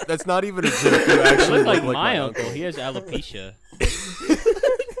not even a joke. You You actually look like look my uncle. He has alopecia.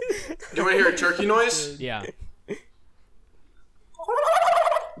 You want to hear a turkey noise? Yeah.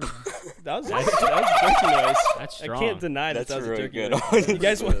 That was a turkey noise. That's I strong. can't deny that. That's That was a really turkey good. noise. You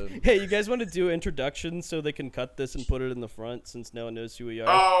guys want? Hey, you guys want to do introductions so they can cut this and put it in the front since no one knows who we are?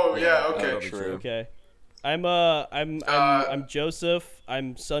 Oh, yeah, okay. that'll be true. Okay. I'm Joseph.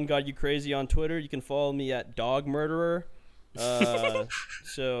 I'm Sun God You Crazy on Twitter. You can follow me at Dog Murderer.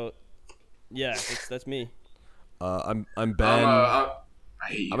 So, yeah, that's me. I'm Ben. I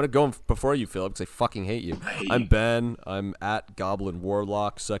hate you. I'm gonna go before you, Philip, because I fucking hate you. hate I'm you. Ben. I'm at Goblin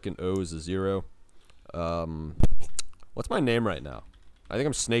Warlock. Second O is a 0. What's my name right now? I think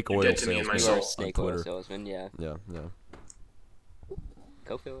I'm Snake Oil dead to me in my Salesman. You soul. are on Snake Oil Twitter. Salesman, yeah. Yeah.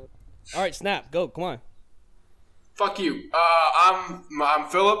 Go Philip. All right, Snap, go, come on. Fuck you. I'm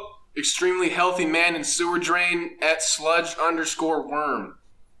Philip, extremely healthy man in sewer drain at sludge_worm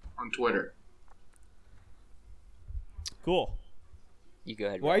on Twitter. Cool. You go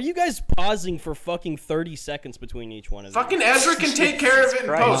ahead. Why are Ralph. you guys pausing for fucking 30 seconds between each one of these? Fucking Ezra can take care of it in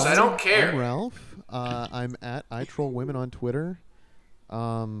post. I don't I'm care. Ralph. I'm at iTrollWomen on Twitter.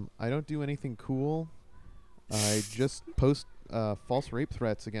 I don't do anything cool. I just post false rape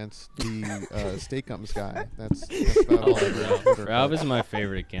threats against the Steak Gums guy. That's about all I do on Twitter. Ralph is my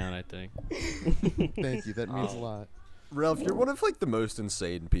favorite account, I think. Thank you. That means a lot. Ralph, you're one of like the most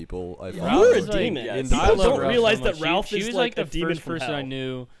insane people I've Ralph You're a is like- demon. yes. People I love don't Ralph realize so that much. Ralph she is was like the a demon first from person I hell.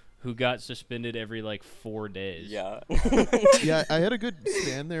 knew who got suspended every like 4 days. Yeah. Yeah, I had a good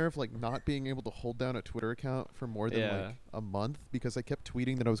span there of like not being able to hold down a Twitter account for more than Yeah. like a month because I kept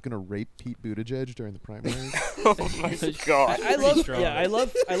tweeting that I was gonna rape Pete Buttigieg during the primaries. Oh my god. I love, strong. yeah, I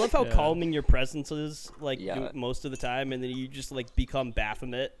love how Yeah. calming your presence is, like Yeah. most of the time, and then you just like become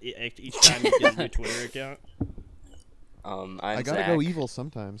Baphomet each time you get a new Twitter account. I'm I gotta Zach. go evil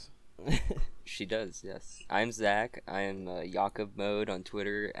sometimes. She does, yes. I'm Zach. I am Jakob Mode on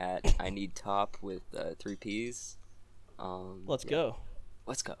Twitter at I Need Top with 3 P's. Let's yeah. go,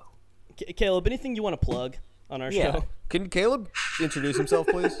 Let's go. Caleb. Anything you want to plug on our Yeah. show? Can Caleb introduce himself,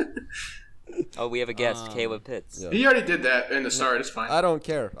 please? Oh, we have a guest, Caleb Pitts. Yeah. He already did that in the start. It's fine. I don't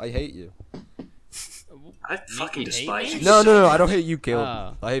care. I hate you. I fucking hate despise me? you. No. I don't hate you,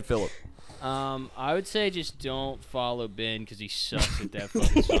 Caleb. Oh. I hate Philip. I would say just don't follow Ben because he sucks at that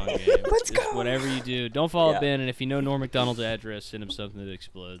fucking song game. Let's go. Whatever you do, don't follow Yeah. Ben. And if you know Norm Macdonald's address, send him something that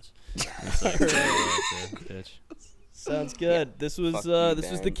explodes. It's like, bitch. Sounds good. This was Fuck you, this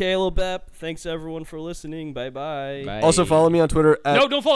was Ben. the Caleb app. Thanks everyone for listening. Bye bye. Bye. Also, follow me on Twitter at No, don't follow.